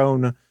making their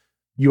own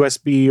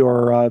USB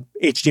or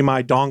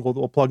HDMI dongle that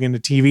will plug into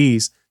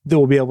TVs that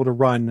will be able to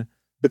run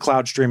the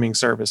cloud streaming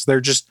service. They're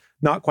just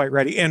not quite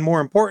ready. And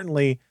more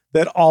importantly,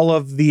 that all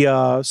of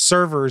the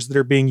servers that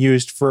are being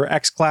used for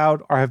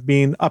xCloud have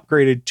been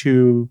upgraded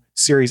to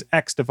Series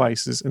X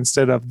devices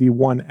instead of the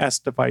One S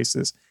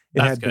devices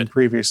it had been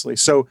previously.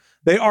 So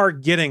they are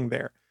getting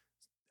there.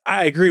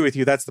 I agree with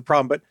you. That's the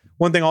problem. But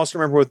one thing also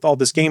remember with all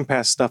this Game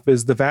Pass stuff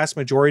is the vast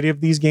majority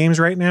of these games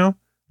right now,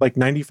 like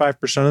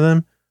 95% of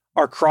them,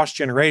 are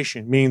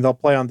cross-generation, meaning they'll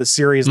play on the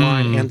Series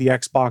line and the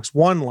Xbox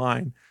One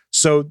line.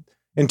 So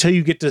until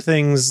you get to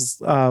things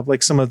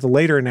like some of the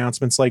later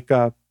announcements, like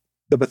the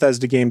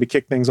Bethesda game to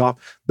kick things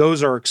off,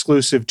 those are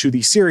exclusive to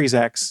the Series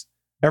X.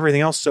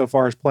 Everything else so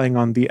far is playing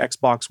on the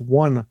Xbox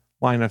One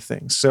line of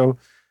things. So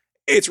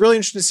it's really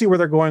interesting to see where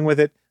they're going with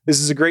it.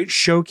 This is a great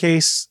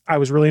showcase. I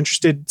was really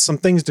interested. Some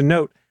things to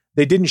note.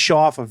 They didn't show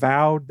off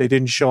Avowed. They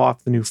didn't show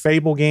off the new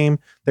Fable game.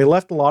 They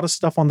left a lot of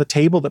stuff on the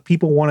table that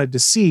people wanted to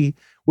see,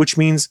 which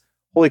means,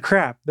 holy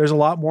crap, there's a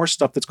lot more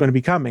stuff that's going to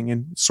be coming.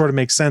 And it sort of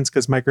makes sense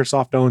because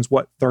Microsoft owns,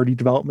 30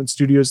 development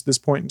studios at this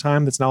point in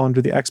time that's now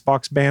under the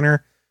Xbox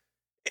banner.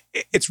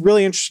 It's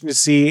really interesting to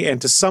see.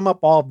 And to sum up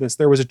all of this,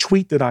 there was a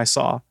tweet that I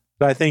saw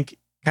that I think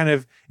kind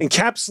of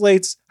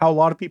encapsulates how a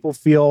lot of people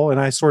feel,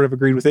 and I sort of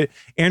agreed with it.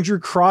 Andrew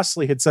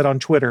Crossley had said on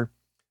Twitter,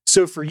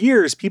 "So for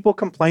years, people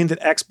complained that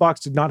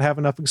Xbox did not have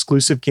enough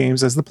exclusive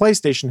games as the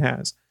PlayStation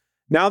has.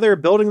 Now they're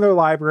building their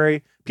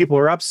library. People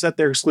are upset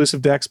they're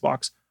exclusive to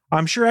Xbox.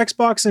 I'm sure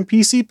Xbox and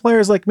PC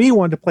players like me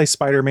wanted to play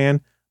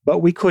Spider-Man, but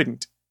we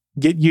couldn't.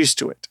 Get used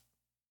to it."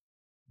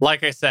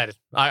 Like I said,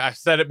 I've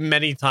said it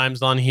many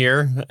times on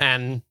here,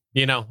 and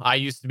I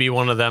used to be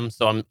one of them,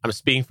 so I'm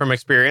speaking from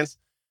experience.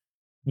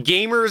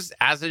 Gamers,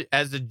 as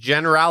a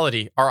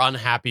generality, are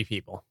unhappy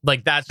people.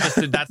 Like that's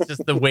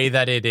just the way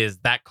that it is.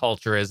 That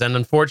culture is, and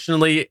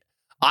unfortunately,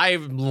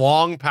 I've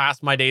long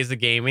passed my days of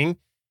gaming,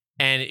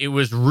 and it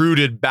was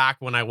rooted back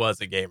when I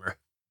was a gamer.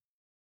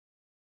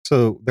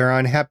 So they're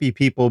unhappy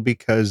people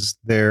because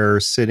they're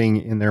sitting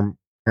in their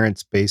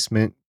parents'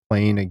 basement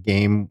playing a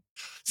game.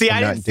 See, I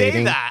didn't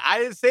say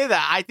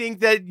that. I think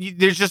that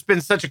there's just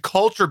been such a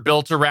culture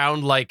built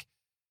around like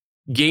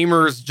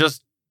gamers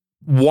just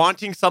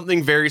wanting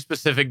something very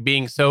specific,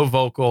 being so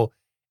vocal,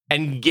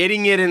 and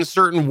getting it in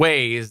certain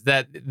ways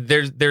that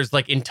there's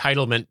like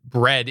entitlement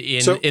bred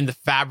in the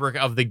fabric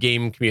of the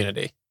game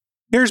community.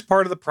 Here's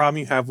part of the problem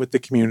you have with the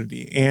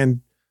community,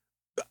 and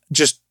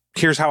just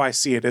here's how I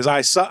see it: is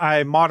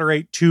I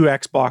moderate 2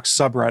 Xbox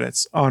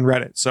subreddits on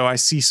Reddit, so I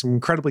see some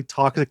incredibly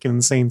toxic and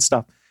insane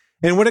stuff.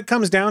 And what it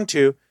comes down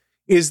to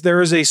is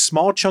there is a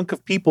small chunk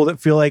of people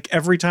that feel like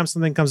every time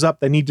something comes up,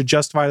 they need to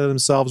justify to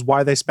themselves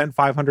why they spent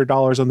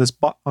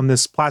 $500 on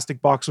this plastic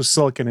box with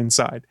silicon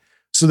inside.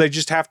 So they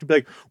just have to be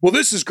like, well,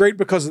 this is great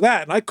because of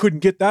that, and I couldn't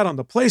get that on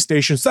the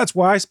PlayStation, so that's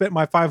why I spent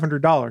my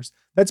 $500.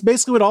 That's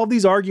basically what all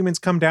these arguments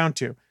come down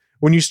to.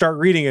 When you start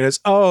reading it, is,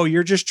 oh,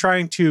 you're just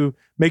trying to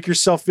make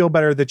yourself feel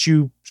better that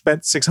you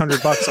spent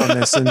 $600 on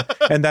this,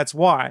 and that's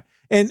why.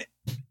 And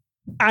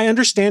I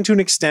understand to an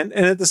extent,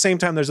 and at the same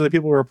time, there's other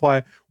people who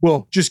reply,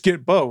 well, just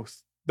get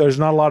both. There's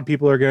not a lot of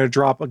people who are going to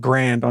drop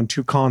 $1,000 on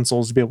 2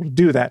 consoles to be able to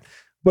do that.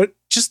 But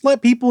just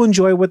let people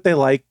enjoy what they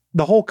like.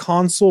 The whole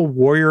console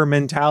warrior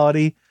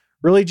mentality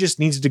really just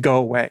needs to go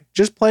away.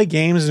 Just play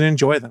games and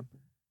enjoy them.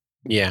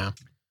 Yeah.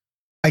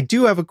 I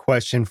do have a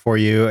question for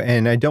you,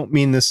 and I don't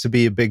mean this to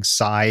be a big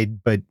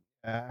side, but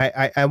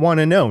I want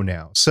to know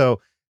now.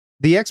 So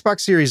the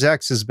Xbox Series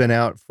X has been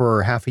out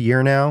for half a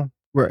year now,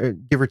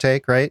 give or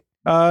take, right?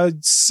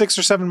 6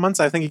 or 7 months.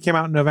 I think it came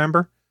out in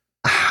November.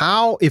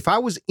 How, if I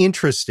was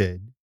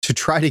interested to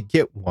try to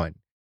get one,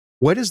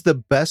 what is the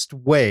best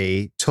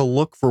way to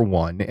look for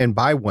one and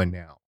buy one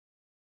now?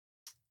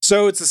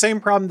 So it's the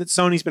same problem that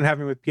Sony's been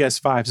having with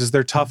PS5s, is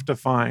they're tough to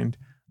find.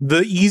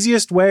 The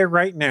easiest way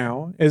right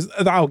now is,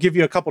 I'll give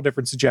you a couple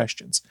different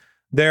suggestions.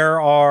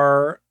 There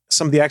are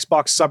some of the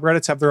Xbox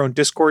subreddits have their own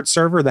Discord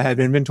server that have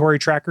inventory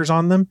trackers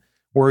on them,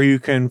 where you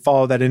can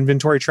follow that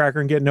inventory tracker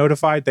and get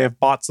notified. They have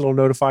bots that'll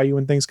notify you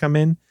when things come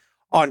in.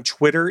 On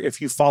Twitter, if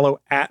you follow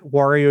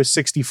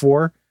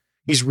 @Wario64,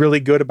 he's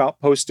really good about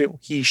posting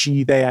he,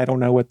 she, they. I don't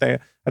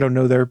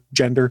know their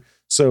gender,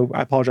 so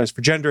I apologize for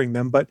gendering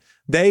them, but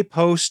they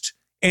post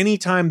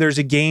anytime there's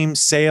a game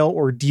sale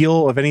or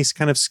deal of any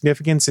kind of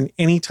significance, and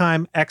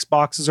anytime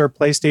Xboxes or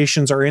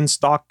PlayStations are in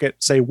stock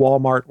at, say,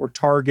 Walmart or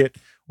Target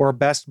or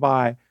Best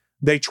Buy,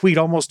 they tweet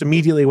almost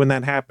immediately when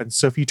that happens.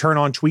 So if you turn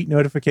on tweet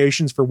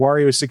notifications for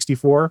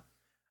Wario64,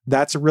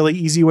 that's a really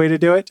easy way to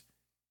do it.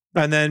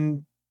 And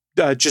then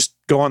just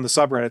go on the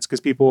subreddits,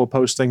 because people will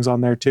post things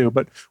on there too.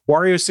 But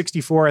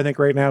Wario64, I think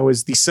right now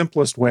is the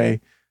simplest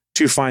way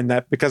to find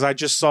that, because I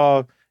just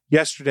saw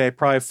yesterday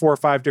probably 4 or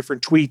 5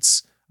 different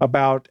tweets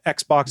about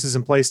Xboxes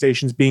and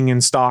PlayStations being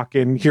in stock,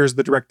 and here's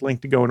the direct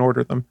link to go and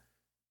order them.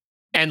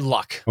 And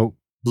luck. Oh.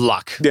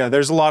 Luck. Yeah,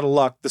 there's a lot of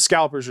luck. The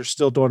scalpers are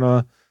still doing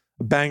a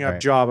bang-up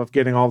job of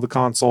getting all the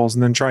consoles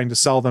and then trying to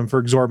sell them for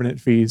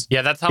exorbitant fees.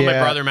 Yeah, that's how my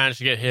brother managed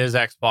to get his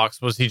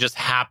Xbox, was he just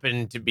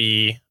happened to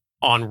be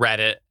on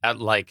Reddit at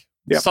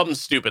something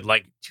stupid,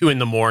 like 2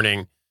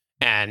 a.m,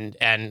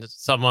 and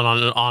someone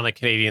on a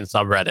Canadian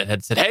subreddit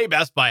had said, "Hey,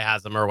 Best Buy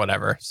has them," or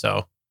whatever.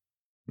 So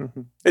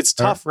it's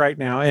tough right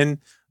now, and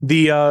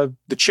the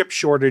chip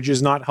shortage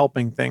is not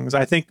helping things.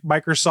 I think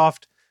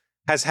Microsoft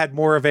has had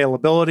more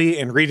availability,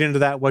 and read into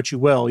that what you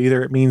will.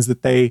 Either it means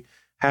that they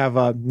have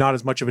not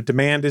as much of a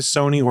demand as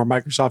Sony, or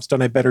Microsoft's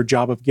done a better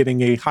job of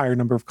getting a higher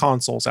number of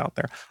consoles out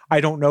there. I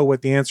don't know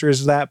what the answer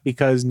is to that,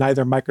 because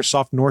neither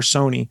Microsoft nor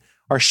Sony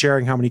are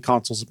sharing how many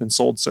consoles have been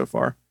sold so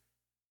far.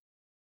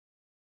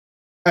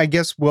 I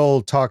guess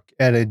we'll talk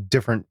at a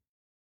different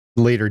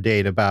later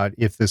date about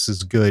if this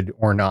is good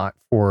or not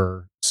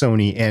for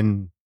Sony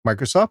and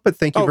Microsoft, but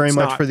thank you very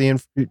much for the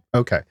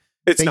okay.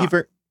 Thank you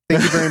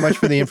very much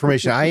for the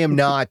information. I am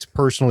not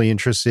personally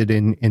interested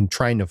in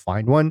trying to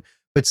find one,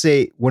 but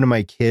say one of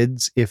my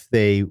kids, if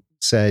they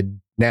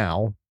said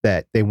now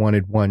that they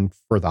wanted one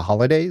for the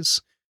holidays,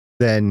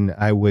 then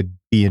I would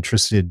be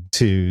interested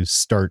to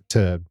start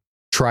to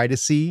try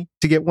to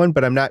get one,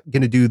 but I'm not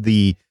going to do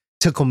the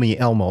tickle me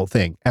Elmo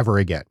thing ever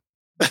again.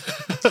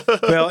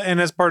 Well,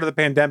 and as part of the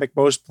pandemic,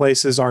 most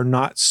places are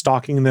not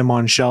stocking them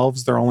on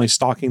shelves. They're only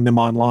stocking them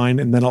online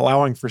and then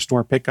allowing for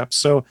store pickups.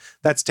 So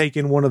that's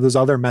taken one of those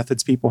other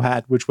methods people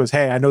had, which was,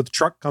 hey, I know the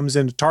truck comes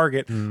into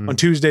Target on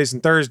Tuesdays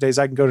and Thursdays.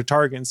 I can go to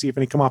Target and see if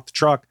any come off the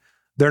truck.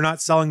 They're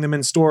not selling them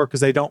in store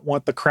because they don't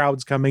want the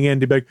crowds coming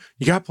in to be like,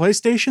 you got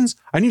PlayStations?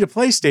 I need a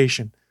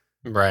PlayStation.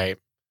 Right.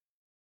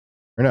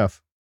 Fair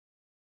enough.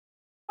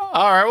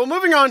 All right, well,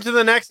 moving on to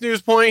the next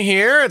news point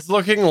here. It's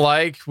looking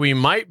like we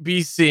might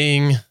be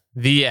seeing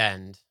the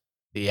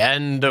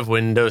end of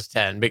Windows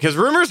 10, because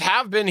rumors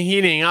have been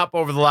heating up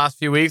over the last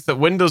few weeks that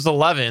Windows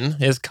 11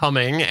 is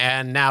coming,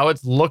 and now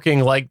it's looking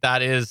like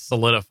that is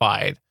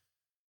solidified.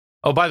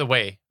 Oh, by the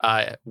way,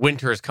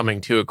 winter is coming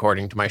too,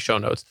 according to my show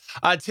notes.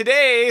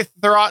 Today,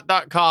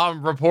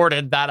 Thurrott.com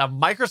reported that a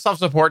Microsoft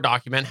support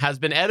document has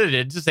been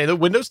edited to say that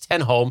Windows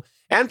 10 Home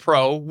and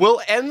Pro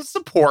will end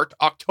support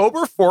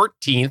October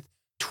 14th,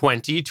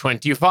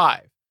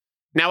 2025.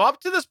 Now,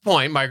 up to this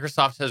point,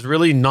 Microsoft has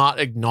really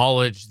not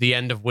acknowledged the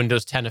end of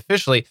Windows 10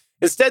 officially.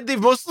 Instead, they've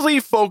mostly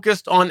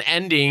focused on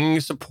ending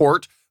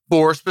support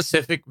for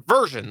specific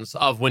versions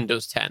of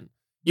Windows 10.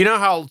 You know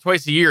how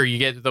twice a year you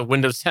get the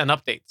Windows 10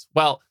 updates?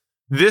 Well,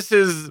 this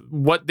is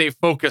what they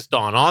focused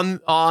on.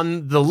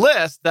 On the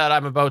list that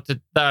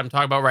I'm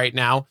talking about right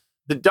now,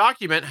 the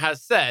document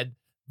has said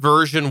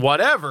version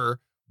whatever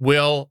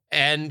will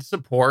end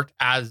support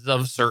as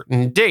of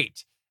certain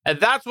date. And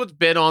that's what's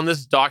been on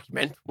this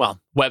document,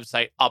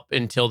 website up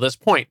until this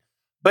point.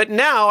 But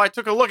now I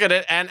took a look at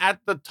it, and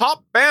at the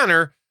top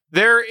banner,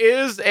 there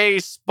is a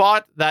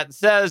spot that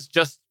says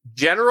just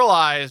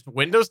generalized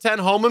Windows 10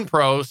 Home and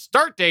Pro,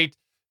 start date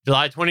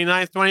July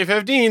 29th,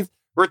 2015,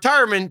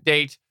 retirement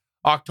date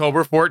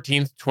October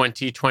 14th,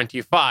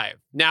 2025.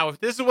 Now, if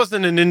this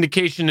wasn't an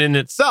indication in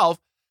itself,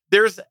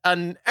 there's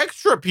an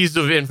extra piece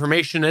of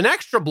information, an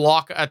extra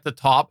block at the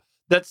top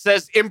that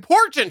says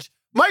important.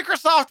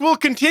 Microsoft will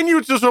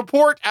continue to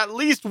support at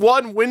least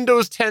one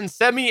Windows 10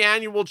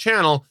 semi-annual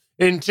channel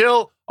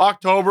until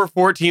October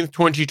 14th,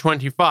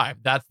 2025.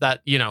 That's that,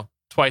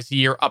 twice a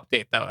year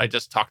update that I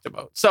just talked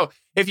about. So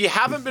if you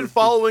haven't been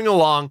following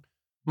along,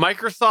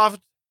 Microsoft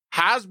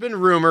has been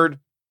rumored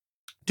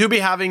to be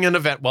having an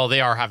event. Well,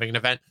 they are having an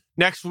event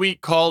next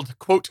week called,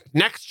 quote,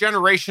 Next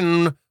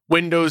Generation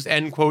Windows,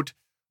 end quote,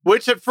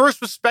 which at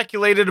first was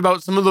speculated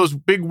about some of those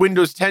big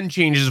Windows 10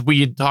 changes we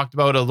had talked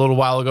about a little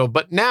while ago.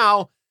 But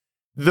now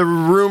the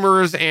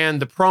rumors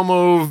and the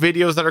promo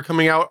videos that are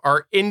coming out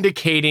are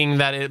indicating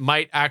that it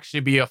might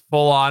actually be a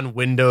full-on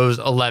Windows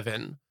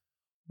 11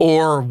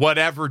 or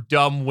whatever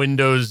dumb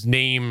Windows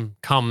name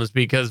comes,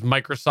 because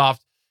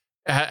Microsoft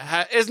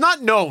is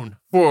not known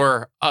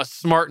for a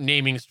smart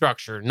naming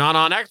structure, not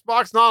on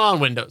Xbox, not on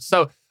Windows.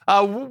 So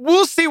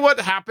we'll see what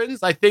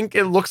happens. I think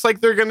it looks like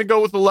they're going to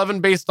go with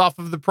 11 based off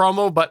of the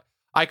promo, but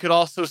I could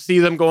also see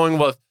them going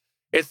with,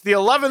 it's the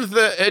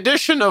 11th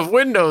edition of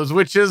Windows,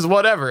 which is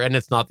whatever. And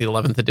it's not the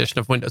 11th edition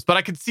of Windows, but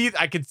I could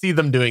see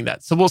them doing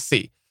that. So we'll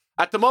see.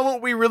 At the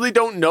moment, we really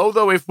don't know,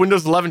 though, if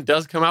Windows 11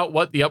 does come out,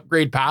 what the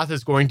upgrade path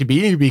is going to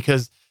be,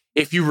 because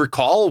if you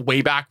recall,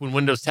 way back when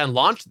Windows 10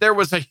 launched, there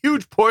was a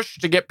huge push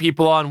to get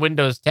people on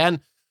Windows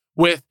 10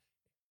 with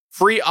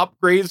free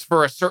upgrades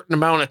for a certain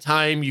amount of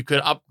time. You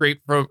could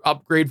upgrade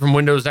from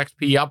Windows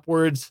XP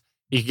upwards.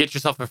 You could get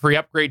yourself a free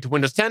upgrade to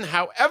Windows 10.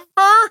 However,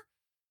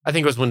 I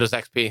think it was Windows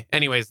XP.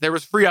 Anyways, there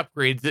was free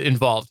upgrades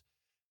involved.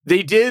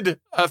 They did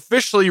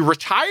officially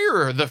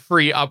retire the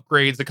free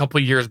upgrades a couple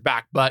of years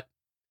back, but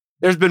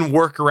there's been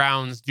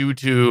workarounds due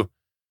to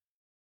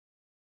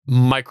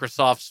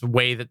Microsoft's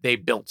way that they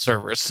built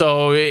servers.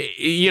 So,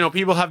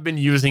 people have been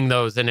using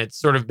those, and it's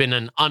sort of been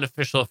an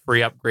unofficial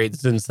free upgrade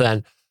since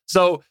then.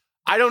 So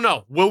I don't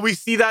know. Will we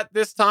see that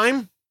this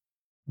time?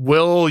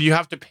 Will you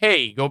have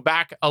to go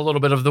back a little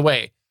bit of the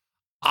way?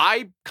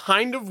 I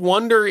kind of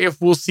wonder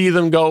if we'll see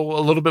them go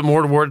a little bit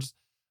more towards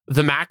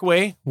the Mac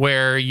way,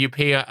 where you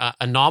pay a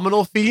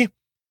nominal fee,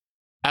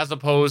 as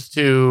opposed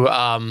to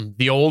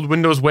the old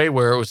Windows way,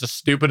 where it was a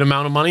stupid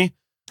amount of money.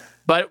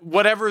 But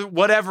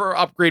whatever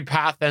upgrade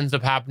path ends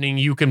up happening,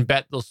 you can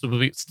bet there'll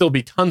still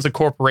be tons of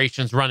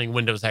corporations running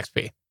Windows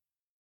XP.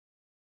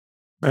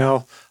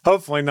 Well,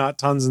 hopefully not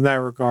tons in that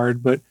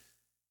regard, but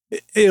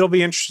it'll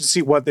be interesting to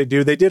see what they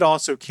do. They did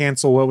also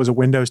cancel what was a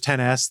Windows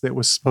 10S that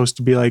was supposed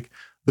to be like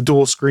the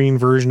dual screen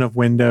version of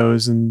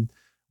Windows. And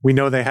we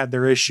know they had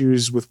their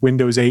issues with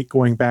Windows 8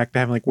 going back to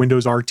having like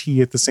Windows RT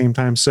at the same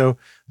time. So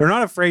they're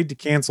not afraid to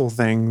cancel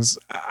things.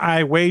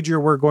 I wager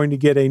we're going to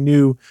get a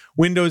new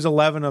Windows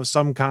 11 of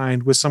some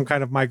kind with some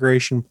kind of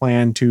migration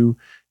plan to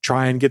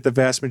try and get the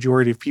vast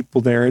majority of people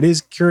there. It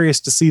is curious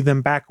to see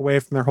them back away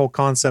from their whole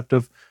concept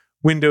of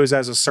Windows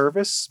as a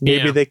service.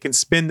 Maybe they can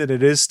spin that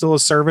it is still a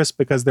service,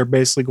 because they're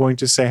basically going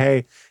to say,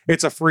 hey,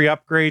 it's a free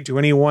upgrade to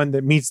anyone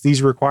that meets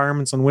these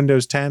requirements on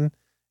Windows 10.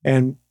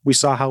 And we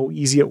saw how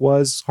easy it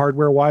was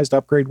hardware-wise to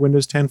upgrade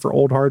Windows 10 for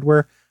old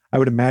hardware. I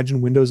would imagine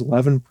Windows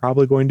 11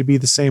 probably going to be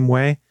the same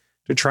way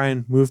to try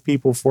and move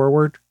people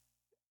forward.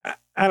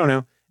 I don't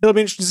know. It'll be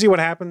interesting to see what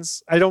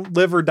happens. I don't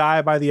live or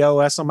die by the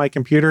OS on my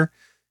computer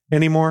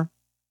anymore.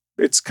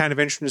 It's kind of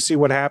interesting to see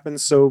what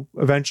happens. So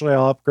eventually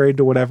I'll upgrade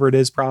to whatever it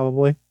is,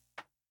 probably.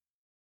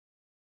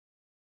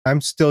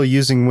 I'm still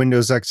using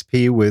Windows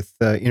XP with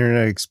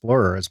Internet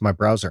Explorer as my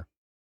browser.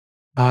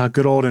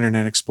 Good old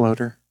Internet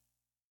Explorer.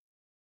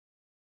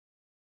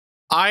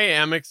 I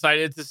am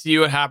excited to see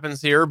what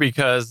happens here,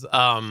 because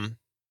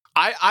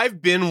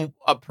I've been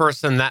a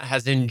person that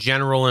has in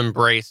general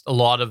embraced a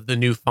lot of the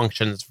new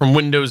functions from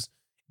Windows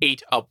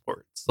 8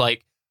 upwards.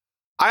 Like,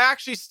 I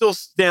actually still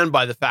stand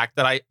by the fact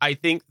that I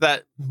think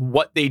that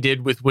what they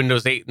did with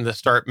Windows 8 in the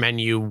start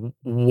menu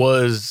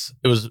was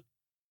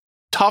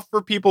tough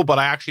for people, but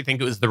I actually think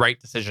it was the right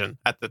decision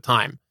at the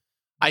time.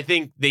 I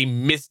think they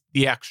missed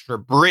the extra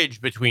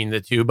bridge between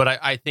the two, but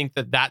I think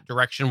that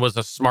direction was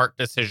a smart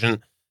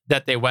decision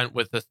that they went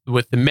with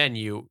the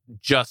menu.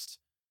 Just,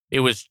 it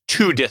was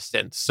too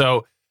distant.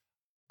 So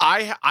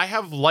I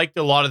have liked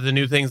a lot of the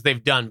new things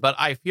they've done, but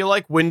I feel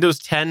like Windows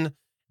 10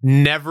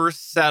 never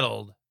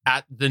settled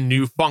at the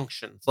new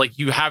functions. Like,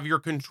 you have your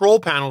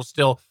control panel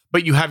still,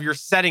 but you have your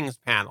settings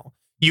panel.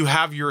 You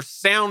have your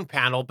sound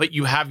panel, but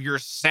you have your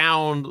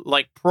sound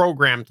like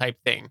program type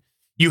thing.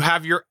 You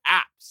have your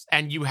apps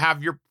and you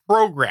have your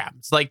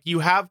programs. Like, you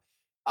have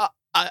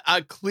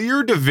a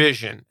clear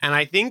division. And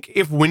I think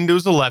if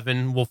Windows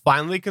 11 will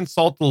finally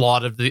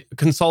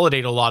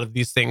consolidate a lot of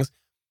these things,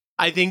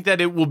 I think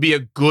that it will be a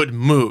good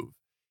move.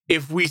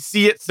 If we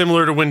see it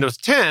similar to Windows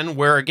 10,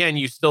 where again,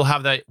 you still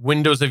have that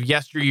Windows of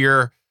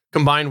yesteryear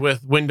combined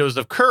with Windows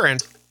of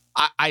current,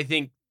 I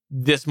think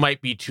this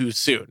might be too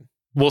soon.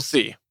 We'll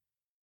see.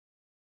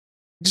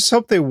 Just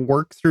hope they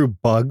work through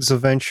bugs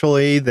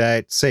eventually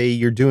that, say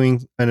you're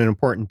doing an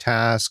important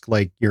task,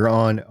 like you're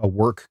on a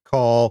work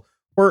call,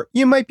 or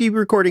you might be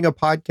recording a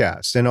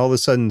podcast and all of a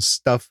sudden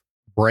stuff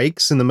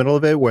breaks in the middle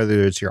of it,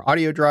 whether it's your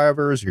audio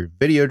drivers, your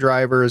video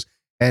drivers,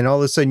 and all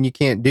of a sudden you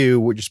can't do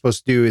what you're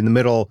supposed to do in the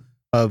middle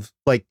of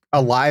like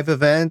a live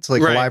event,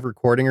 like a live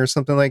recording or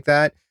something like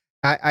that.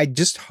 I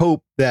just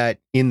hope that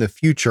in the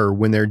future,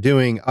 when they're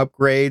doing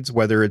upgrades,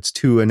 whether it's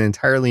to an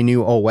entirely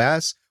new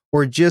OS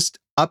or just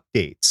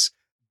updates,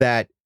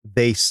 that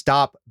they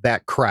stop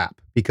that crap,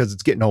 because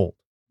it's getting old.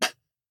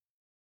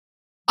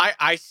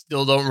 I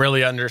still don't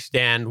really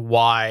understand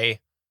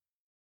why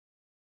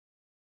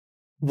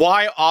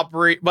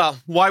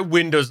why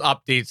Windows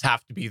updates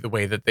have to be the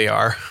way that they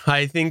are.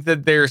 I think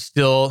that they're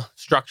still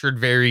structured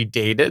very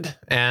dated,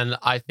 and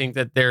I think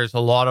that there's a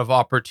lot of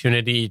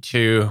opportunity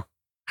to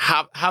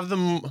have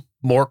them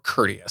more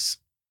courteous.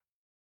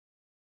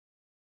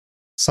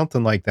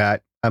 Something like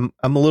that. I'm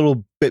a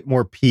little bit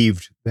more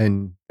peeved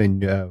than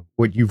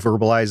what you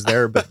verbalized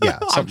there, but yeah,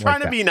 I'm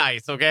trying to be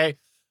nice, okay?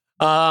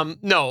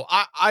 No,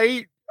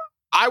 I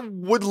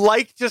would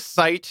like to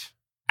cite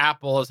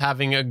Apple as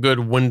having a good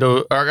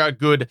window or a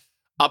good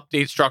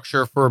update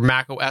structure for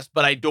Mac OS,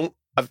 but I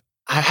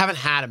haven't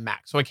had a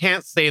Mac, so I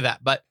can't say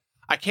that. But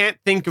I can't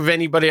think of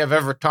anybody I've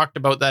ever talked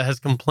about that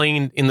has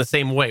complained in the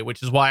same way,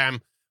 which is why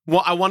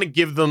I want to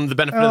give them the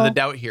benefit of the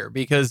doubt here,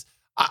 because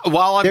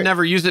while I've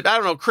never used it, I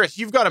don't know, Chris,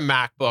 you've got a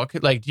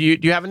MacBook. Like, do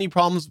you have any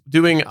problems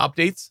doing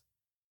updates?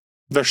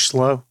 They're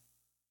slow.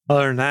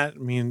 Other than that, I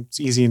mean, it's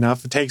easy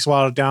enough. It takes a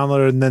while to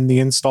download, and then the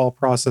install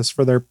process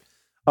for their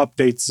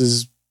updates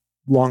is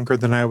longer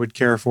than I would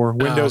care for.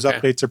 Windows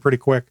updates are pretty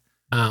quick.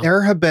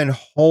 There have been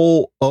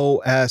whole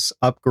OS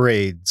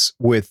upgrades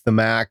with the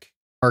Mac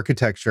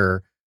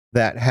architecture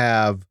that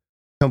have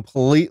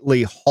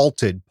completely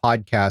halted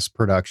podcast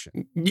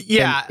production.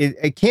 Yeah.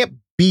 It can't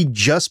be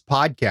just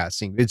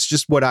podcasting. It's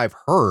just what I've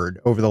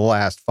heard over the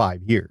last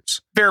 5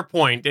 years. Fair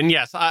point. And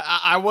yes,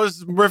 I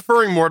was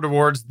referring more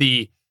towards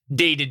the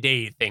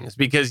day-to-day things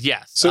because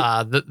yes,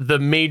 the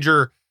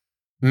major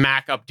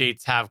Mac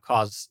updates have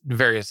caused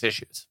various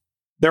issues.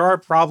 There are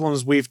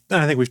problems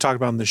I think we've talked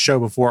about on the show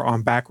before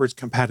on backwards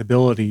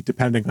compatibility,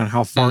 depending on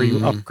how far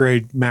you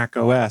upgrade Mac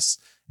OS,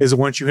 is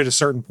once you hit a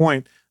certain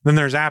point, then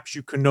there's apps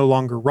you can no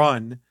longer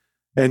run.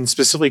 And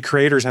specifically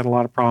creators had a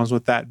lot of problems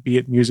with that, be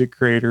it music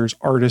creators,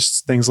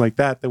 artists, things like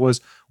that. That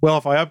was, well,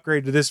 if I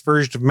upgrade to this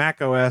version of Mac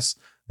OS,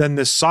 then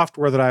this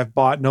software that I've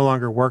bought no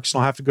longer works. And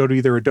I'll have to go to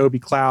either Adobe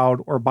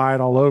Cloud or buy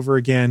it all over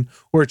again,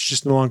 or it's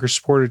just no longer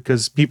supported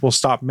because people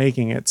stopped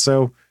making it.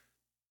 So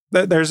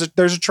there's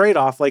a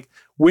trade-off. Like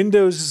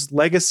Windows'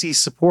 legacy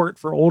support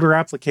for older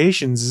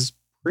applications is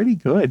pretty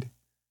good.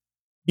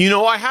 You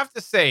know, I have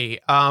to say,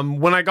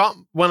 when I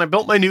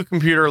built my new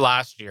computer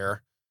last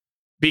year,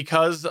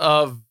 because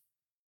of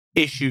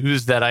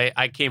issues that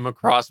I came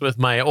across with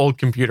my old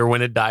computer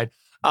when it died,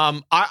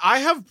 I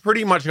have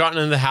pretty much gotten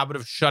in the habit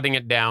of shutting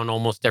it down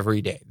almost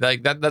every day.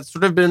 Like that's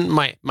sort of been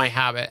my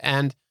habit,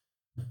 and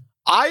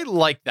I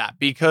like that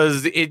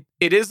because it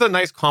is a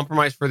nice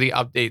compromise for the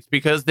updates,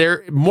 because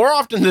they're more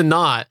often than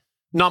not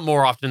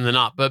more often than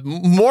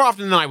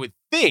I would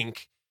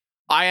think,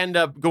 I end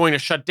up going to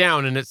shut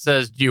down and it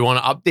says, do you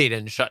want to update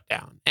and shut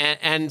down?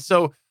 And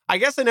so I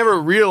guess I never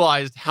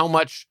realized how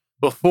much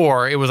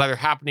before it was either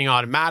happening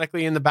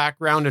automatically in the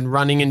background and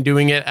running and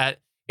doing it at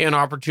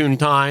inopportune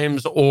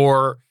times,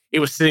 or it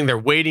was sitting there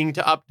waiting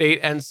to update.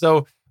 And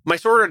so my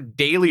sort of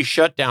daily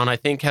shutdown, I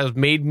think, has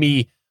made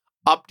me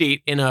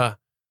update in a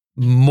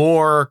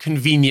more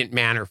convenient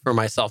manner for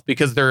myself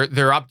because they're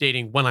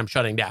updating when I'm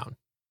shutting down.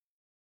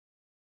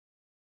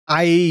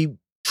 I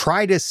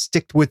try to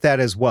stick with that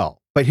as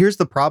well. But here's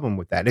the problem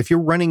with that. If you're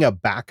running a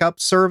backup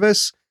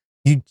service,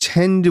 you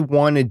tend to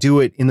want to do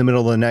it in the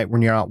middle of the night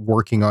when you're not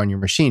working on your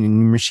machine, and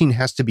your machine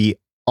has to be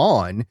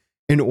on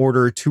in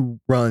order to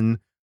run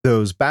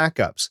those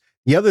backups.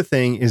 The other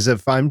thing is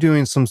if I'm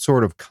doing some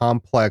sort of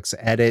complex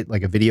edit,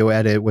 like a video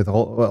edit with a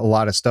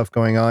lot of stuff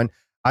going on,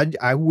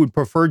 I would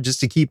prefer just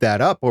to keep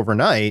that up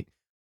overnight,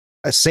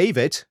 save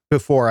it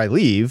before I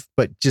leave,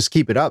 but just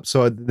keep it up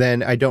so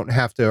then I don't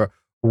have to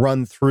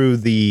run through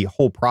the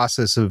whole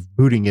process of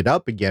booting it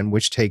up again,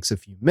 which takes a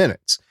few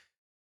minutes.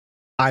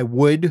 I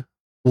would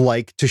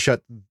like to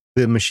shut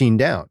the machine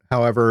down.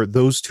 However,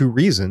 those two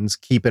reasons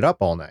keep it up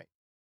all night.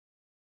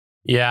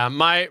 Yeah,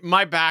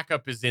 my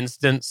backup is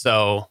instant,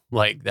 so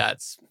like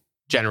that's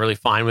generally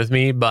fine with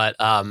me, but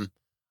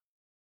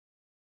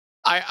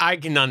I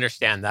can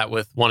understand that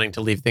with wanting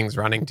to leave things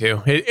running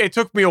too. It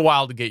took me a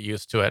while to get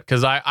used to it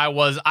because I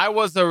was a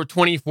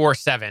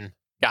 24/7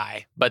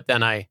 guy, but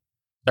then I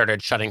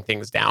started shutting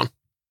things down.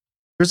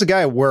 There's a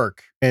guy at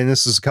work, and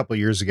this is a couple of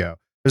years ago.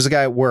 There's a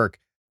guy at work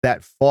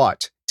that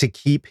fought to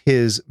keep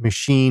his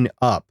machine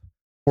up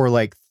for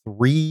like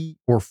 3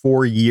 or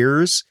 4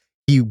 years.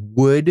 He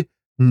would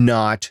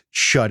not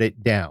shut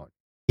it down.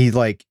 He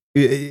like,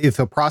 if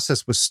a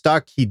process was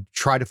stuck, he'd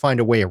try to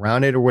find a way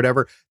around it or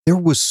whatever. There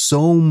was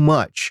so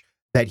much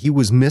that he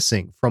was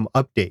missing from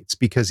updates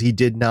because he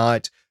did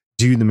not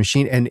do the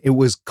machine. And it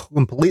was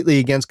completely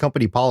against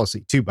company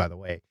policy too, by the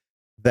way,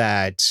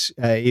 that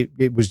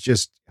it was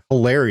just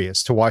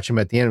hilarious to watch him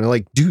at the end.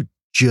 Like, dude,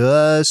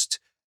 just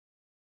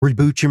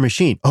reboot your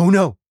machine. Oh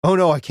no,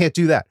 I can't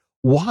do that.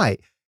 Why?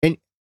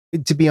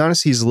 And to be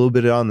honest, he's a little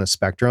bit on the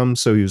spectrum.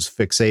 So he was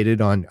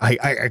fixated on,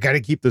 I got to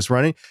keep this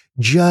running.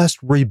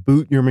 Just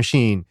reboot your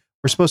machine.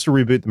 We're supposed to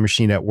reboot the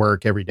machine at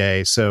work every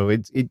day. So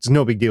it's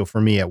no big deal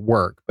for me at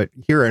work. But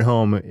here at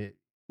home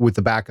with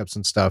the backups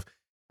and stuff,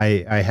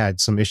 I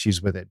had some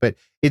issues with it. But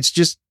it's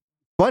just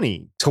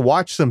funny to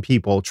watch some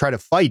people try to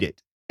fight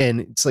it. And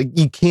it's like,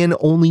 you can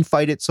only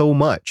fight it so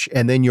much.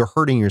 And then you're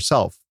hurting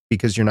yourself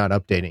because you're not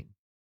updating.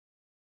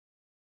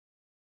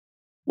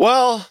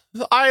 Well,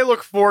 I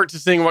look forward to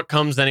seeing what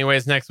comes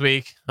anyways next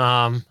week.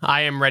 I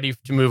am ready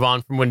to move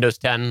on from Windows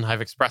 10.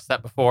 I've expressed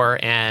that before,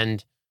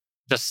 and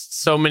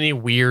just so many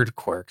weird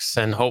quirks,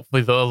 and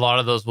hopefully a lot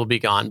of those will be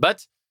gone.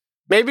 But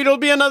maybe it'll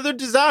be another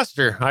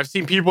disaster. I've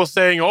seen people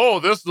saying, "Oh,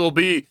 this will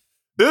be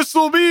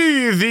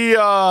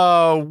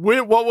the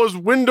what was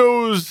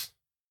Windows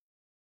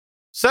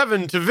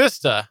 7 to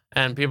Vista,"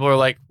 and people are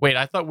like, "Wait,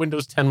 I thought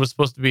Windows 10 was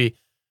supposed to be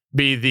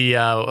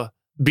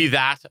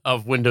that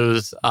of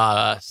Windows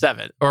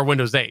 7 or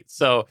Windows 8."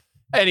 So,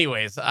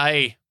 anyways,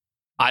 I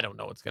don't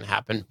know what's going to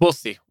happen. We'll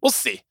see.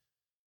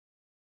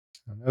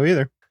 I don't know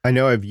either. I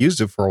know I've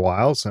used it for a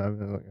while, so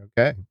I'm like,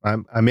 okay,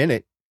 I'm in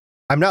it.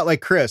 I'm not like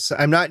Chris.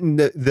 I'm not in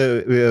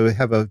the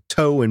have a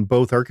toe in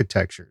both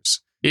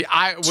architectures.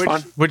 Yeah,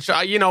 which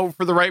you know,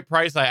 for the right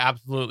price, I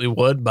absolutely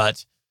would.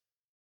 But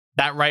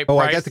that right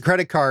price. I got the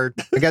credit card.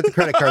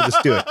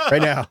 Let's do it right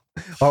now.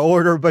 I'll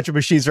order a bunch of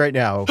machines right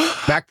now.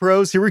 Mac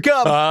Pros, here we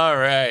come. All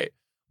right.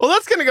 Well,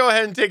 that's going to go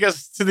ahead and take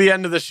us to the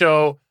end of the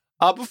show.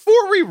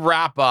 Before we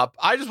wrap up,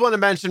 I just want to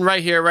mention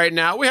right here, right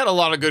now, we had a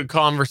lot of good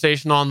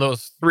conversation on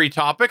those 3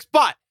 topics,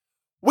 but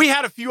we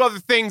had a few other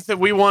things that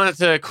we wanted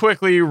to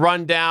quickly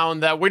run down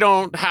that we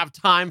don't have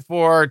time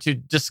for to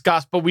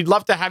discuss, but we'd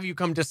love to have you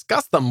come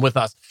discuss them with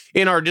us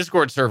in our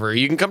Discord server.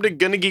 You can come to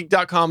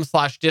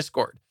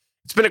gonnageek.com/Discord.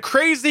 It's been a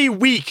crazy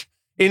week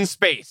in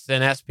space,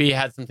 and SP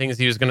had some things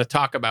he was going to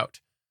talk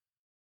about.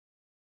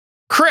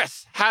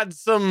 Chris had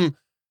some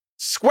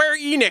Square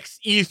Enix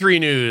E3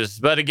 news,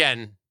 but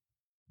again,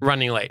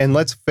 running late. And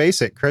let's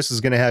face it, Chris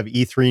is going to have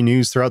E3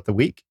 news throughout the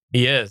week.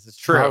 He is. It's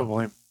true.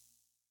 Probably.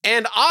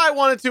 And I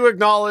wanted to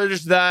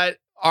acknowledge that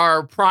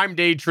our Prime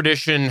Day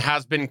tradition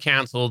has been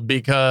canceled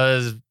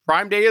because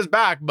Prime Day is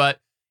back, but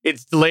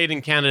it's delayed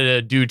in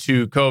Canada due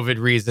to COVID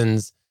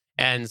reasons.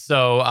 And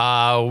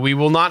so we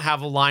will not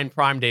have aligned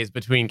Prime Days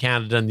between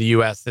Canada and the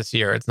US this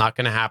year. It's not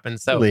going to happen.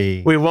 So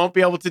we won't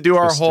be able to do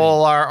our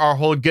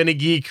whole Gonna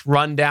Geek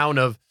rundown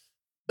of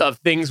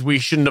things we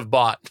shouldn't have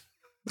bought.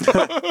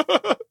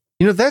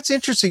 You know, that's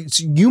interesting.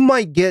 So you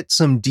might get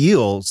some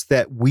deals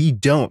that we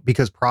don't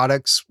because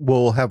products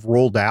will have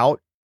rolled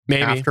out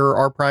after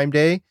our Prime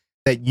Day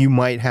that you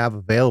might have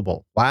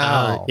available.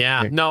 Wow.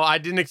 Yeah. No, I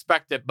didn't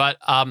expect it, but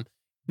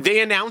they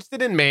announced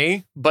it in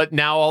May, but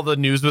now all the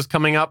news was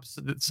coming up.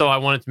 So I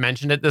wanted to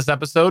mention it this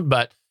episode.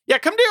 But yeah,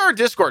 come to our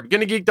Discord,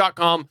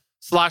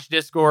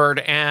 gonnageek.com/Discord.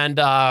 And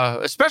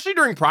especially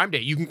during Prime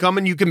Day, you can come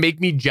and you can make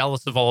me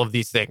jealous of all of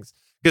these things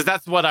because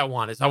that's what I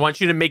want is I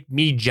want you to make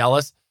me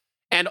jealous.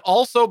 And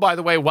also, by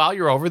the way, while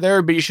you're over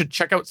there, but you should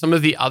check out some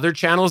of the other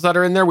channels that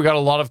are in there. We got a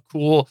lot of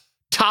cool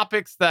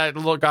topics that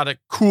got a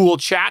cool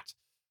chat.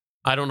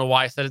 I don't know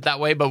why I said it that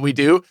way, but we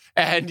do.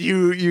 And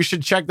you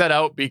should check that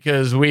out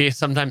because we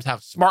sometimes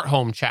have smart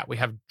home chat. We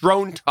have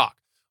drone talk.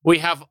 We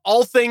have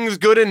all things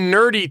good and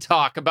nerdy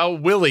talk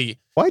about Willie.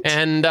 What?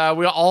 And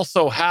we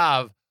also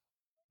have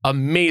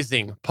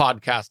amazing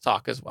podcast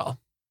talk as well.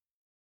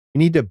 You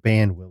need to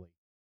ban Willie.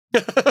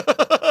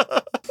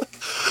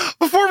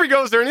 Before we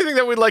go, is there anything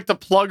that we'd like to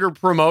plug or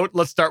promote?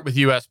 Let's start with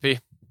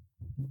USP.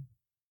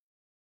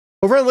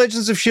 Over on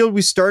Legends of S.H.I.E.L.D.,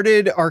 we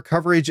started our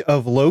coverage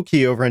of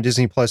Loki over on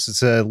Disney+.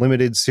 It's a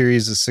limited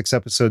series, a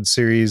 6-episode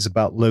series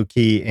about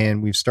Loki,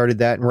 and we've started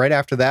that. And right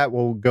after that,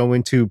 we'll go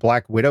into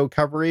Black Widow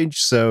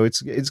coverage. So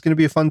it's going to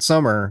be a fun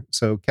summer.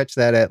 So catch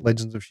that at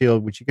Legends of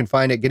S.H.I.E.L.D., which you can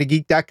find at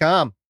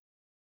GetAGeek.com.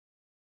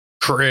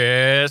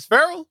 Chris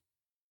Farrell.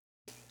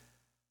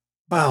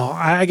 Well,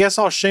 I guess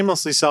I'll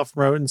shamelessly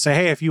self-promote and say,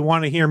 hey, if you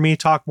want to hear me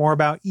talk more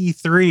about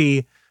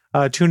E3,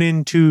 tune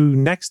in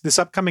to this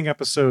upcoming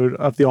episode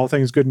of the All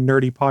Things Good and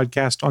Nerdy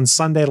podcast on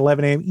Sunday at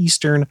 11 a.m.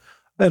 Eastern.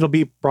 It'll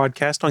be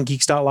broadcast on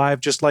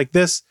Geeks.live just like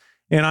this.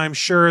 And I'm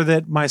sure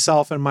that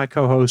myself and my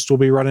co-host will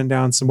be running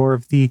down some more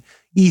of the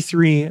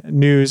E3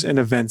 news and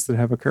events that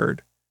have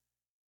occurred.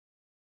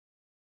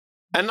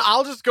 And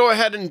I'll just go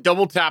ahead and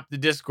double tap the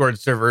Discord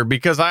server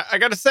because I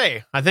got to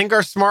say, I think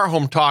our smart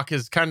home talk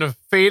has kind of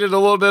faded a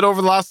little bit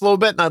over the last little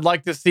bit. And I'd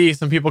like to see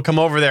some people come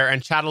over there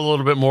and chat a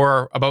little bit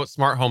more about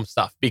smart home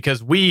stuff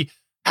because we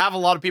have a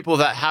lot of people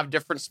that have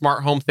different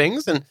smart home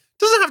things. And it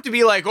doesn't have to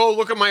be like, oh,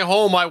 look at my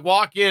home. I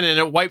walk in and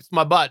it wipes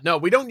my butt. No,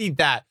 we don't need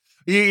that.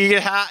 You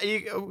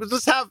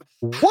just have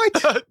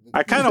what?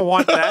 I kind of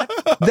want that.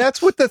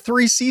 That's what the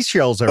 3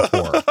 seashells are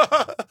for.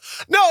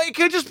 No, it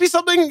could just be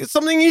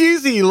something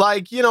easy,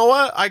 like, you know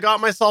what? I got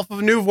myself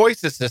a new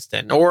voice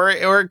assistant, or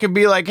it could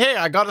be like, hey,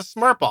 I got a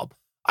smart bulb.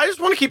 I just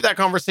want to keep that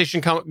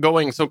conversation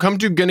going. So come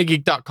to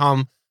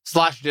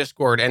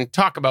gonnageek.com/Discord and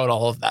talk about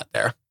all of that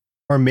there.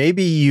 Or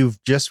maybe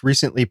you've just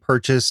recently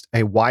purchased a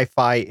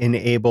Wi-Fi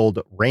enabled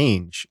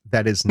range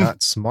that is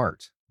not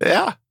smart.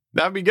 Yeah,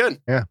 that'd be good.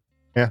 Yeah.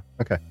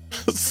 Okay.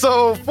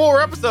 So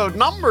for episode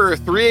number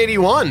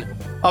 381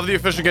 of the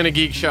Official Gonna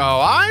Geek Show,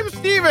 I'm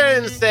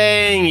Steven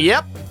saying,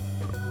 yep,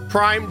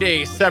 Prime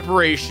Day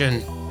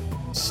separation.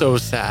 So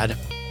sad.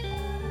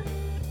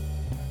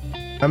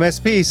 I'm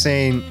SP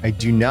saying I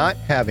do not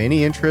have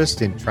any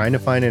interest in trying to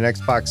find an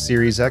Xbox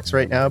Series X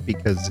right now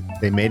because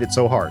they made it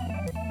so hard.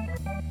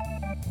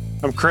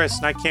 I'm Chris,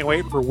 and I can't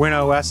wait for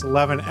WinOS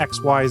 11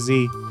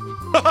 XYZ.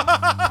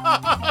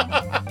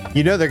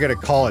 You know they're going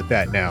to call it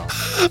that now.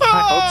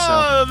 I hope so.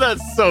 Oh,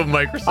 that's so I'll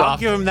Microsoft.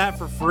 give them that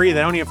for free.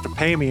 They don't even have to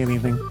pay me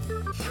anything.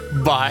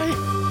 Bye.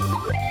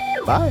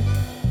 Bye.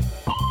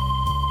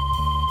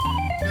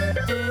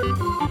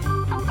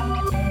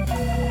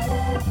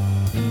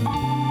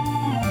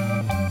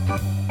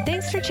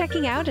 Thanks for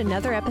checking out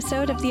another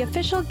episode of the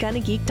official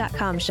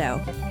GonnaGeek.com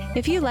show.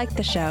 If you like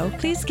the show,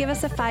 please give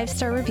us a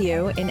 5-star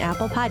review in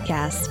Apple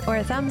Podcasts or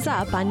a thumbs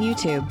up on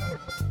YouTube.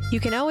 You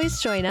can always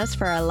join us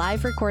for our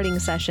live recording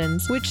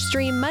sessions, which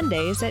stream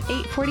Mondays at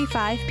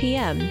 8:45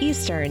 p.m.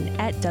 Eastern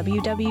at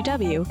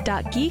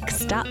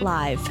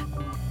www.geeks.live.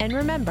 And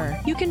remember,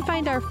 you can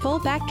find our full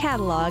back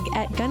catalog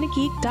at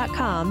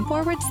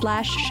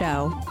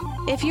GonnaGeek.com/show.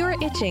 If you're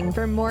itching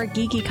for more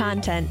geeky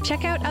content,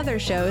 check out other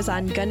shows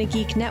on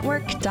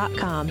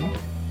GonnaGeekNetwork.com.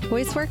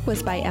 Voice work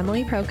was by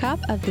Emily Prokop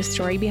of The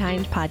Story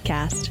Behind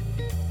podcast.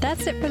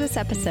 That's it for this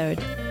episode.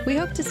 We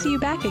hope to see you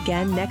back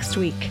again next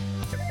week.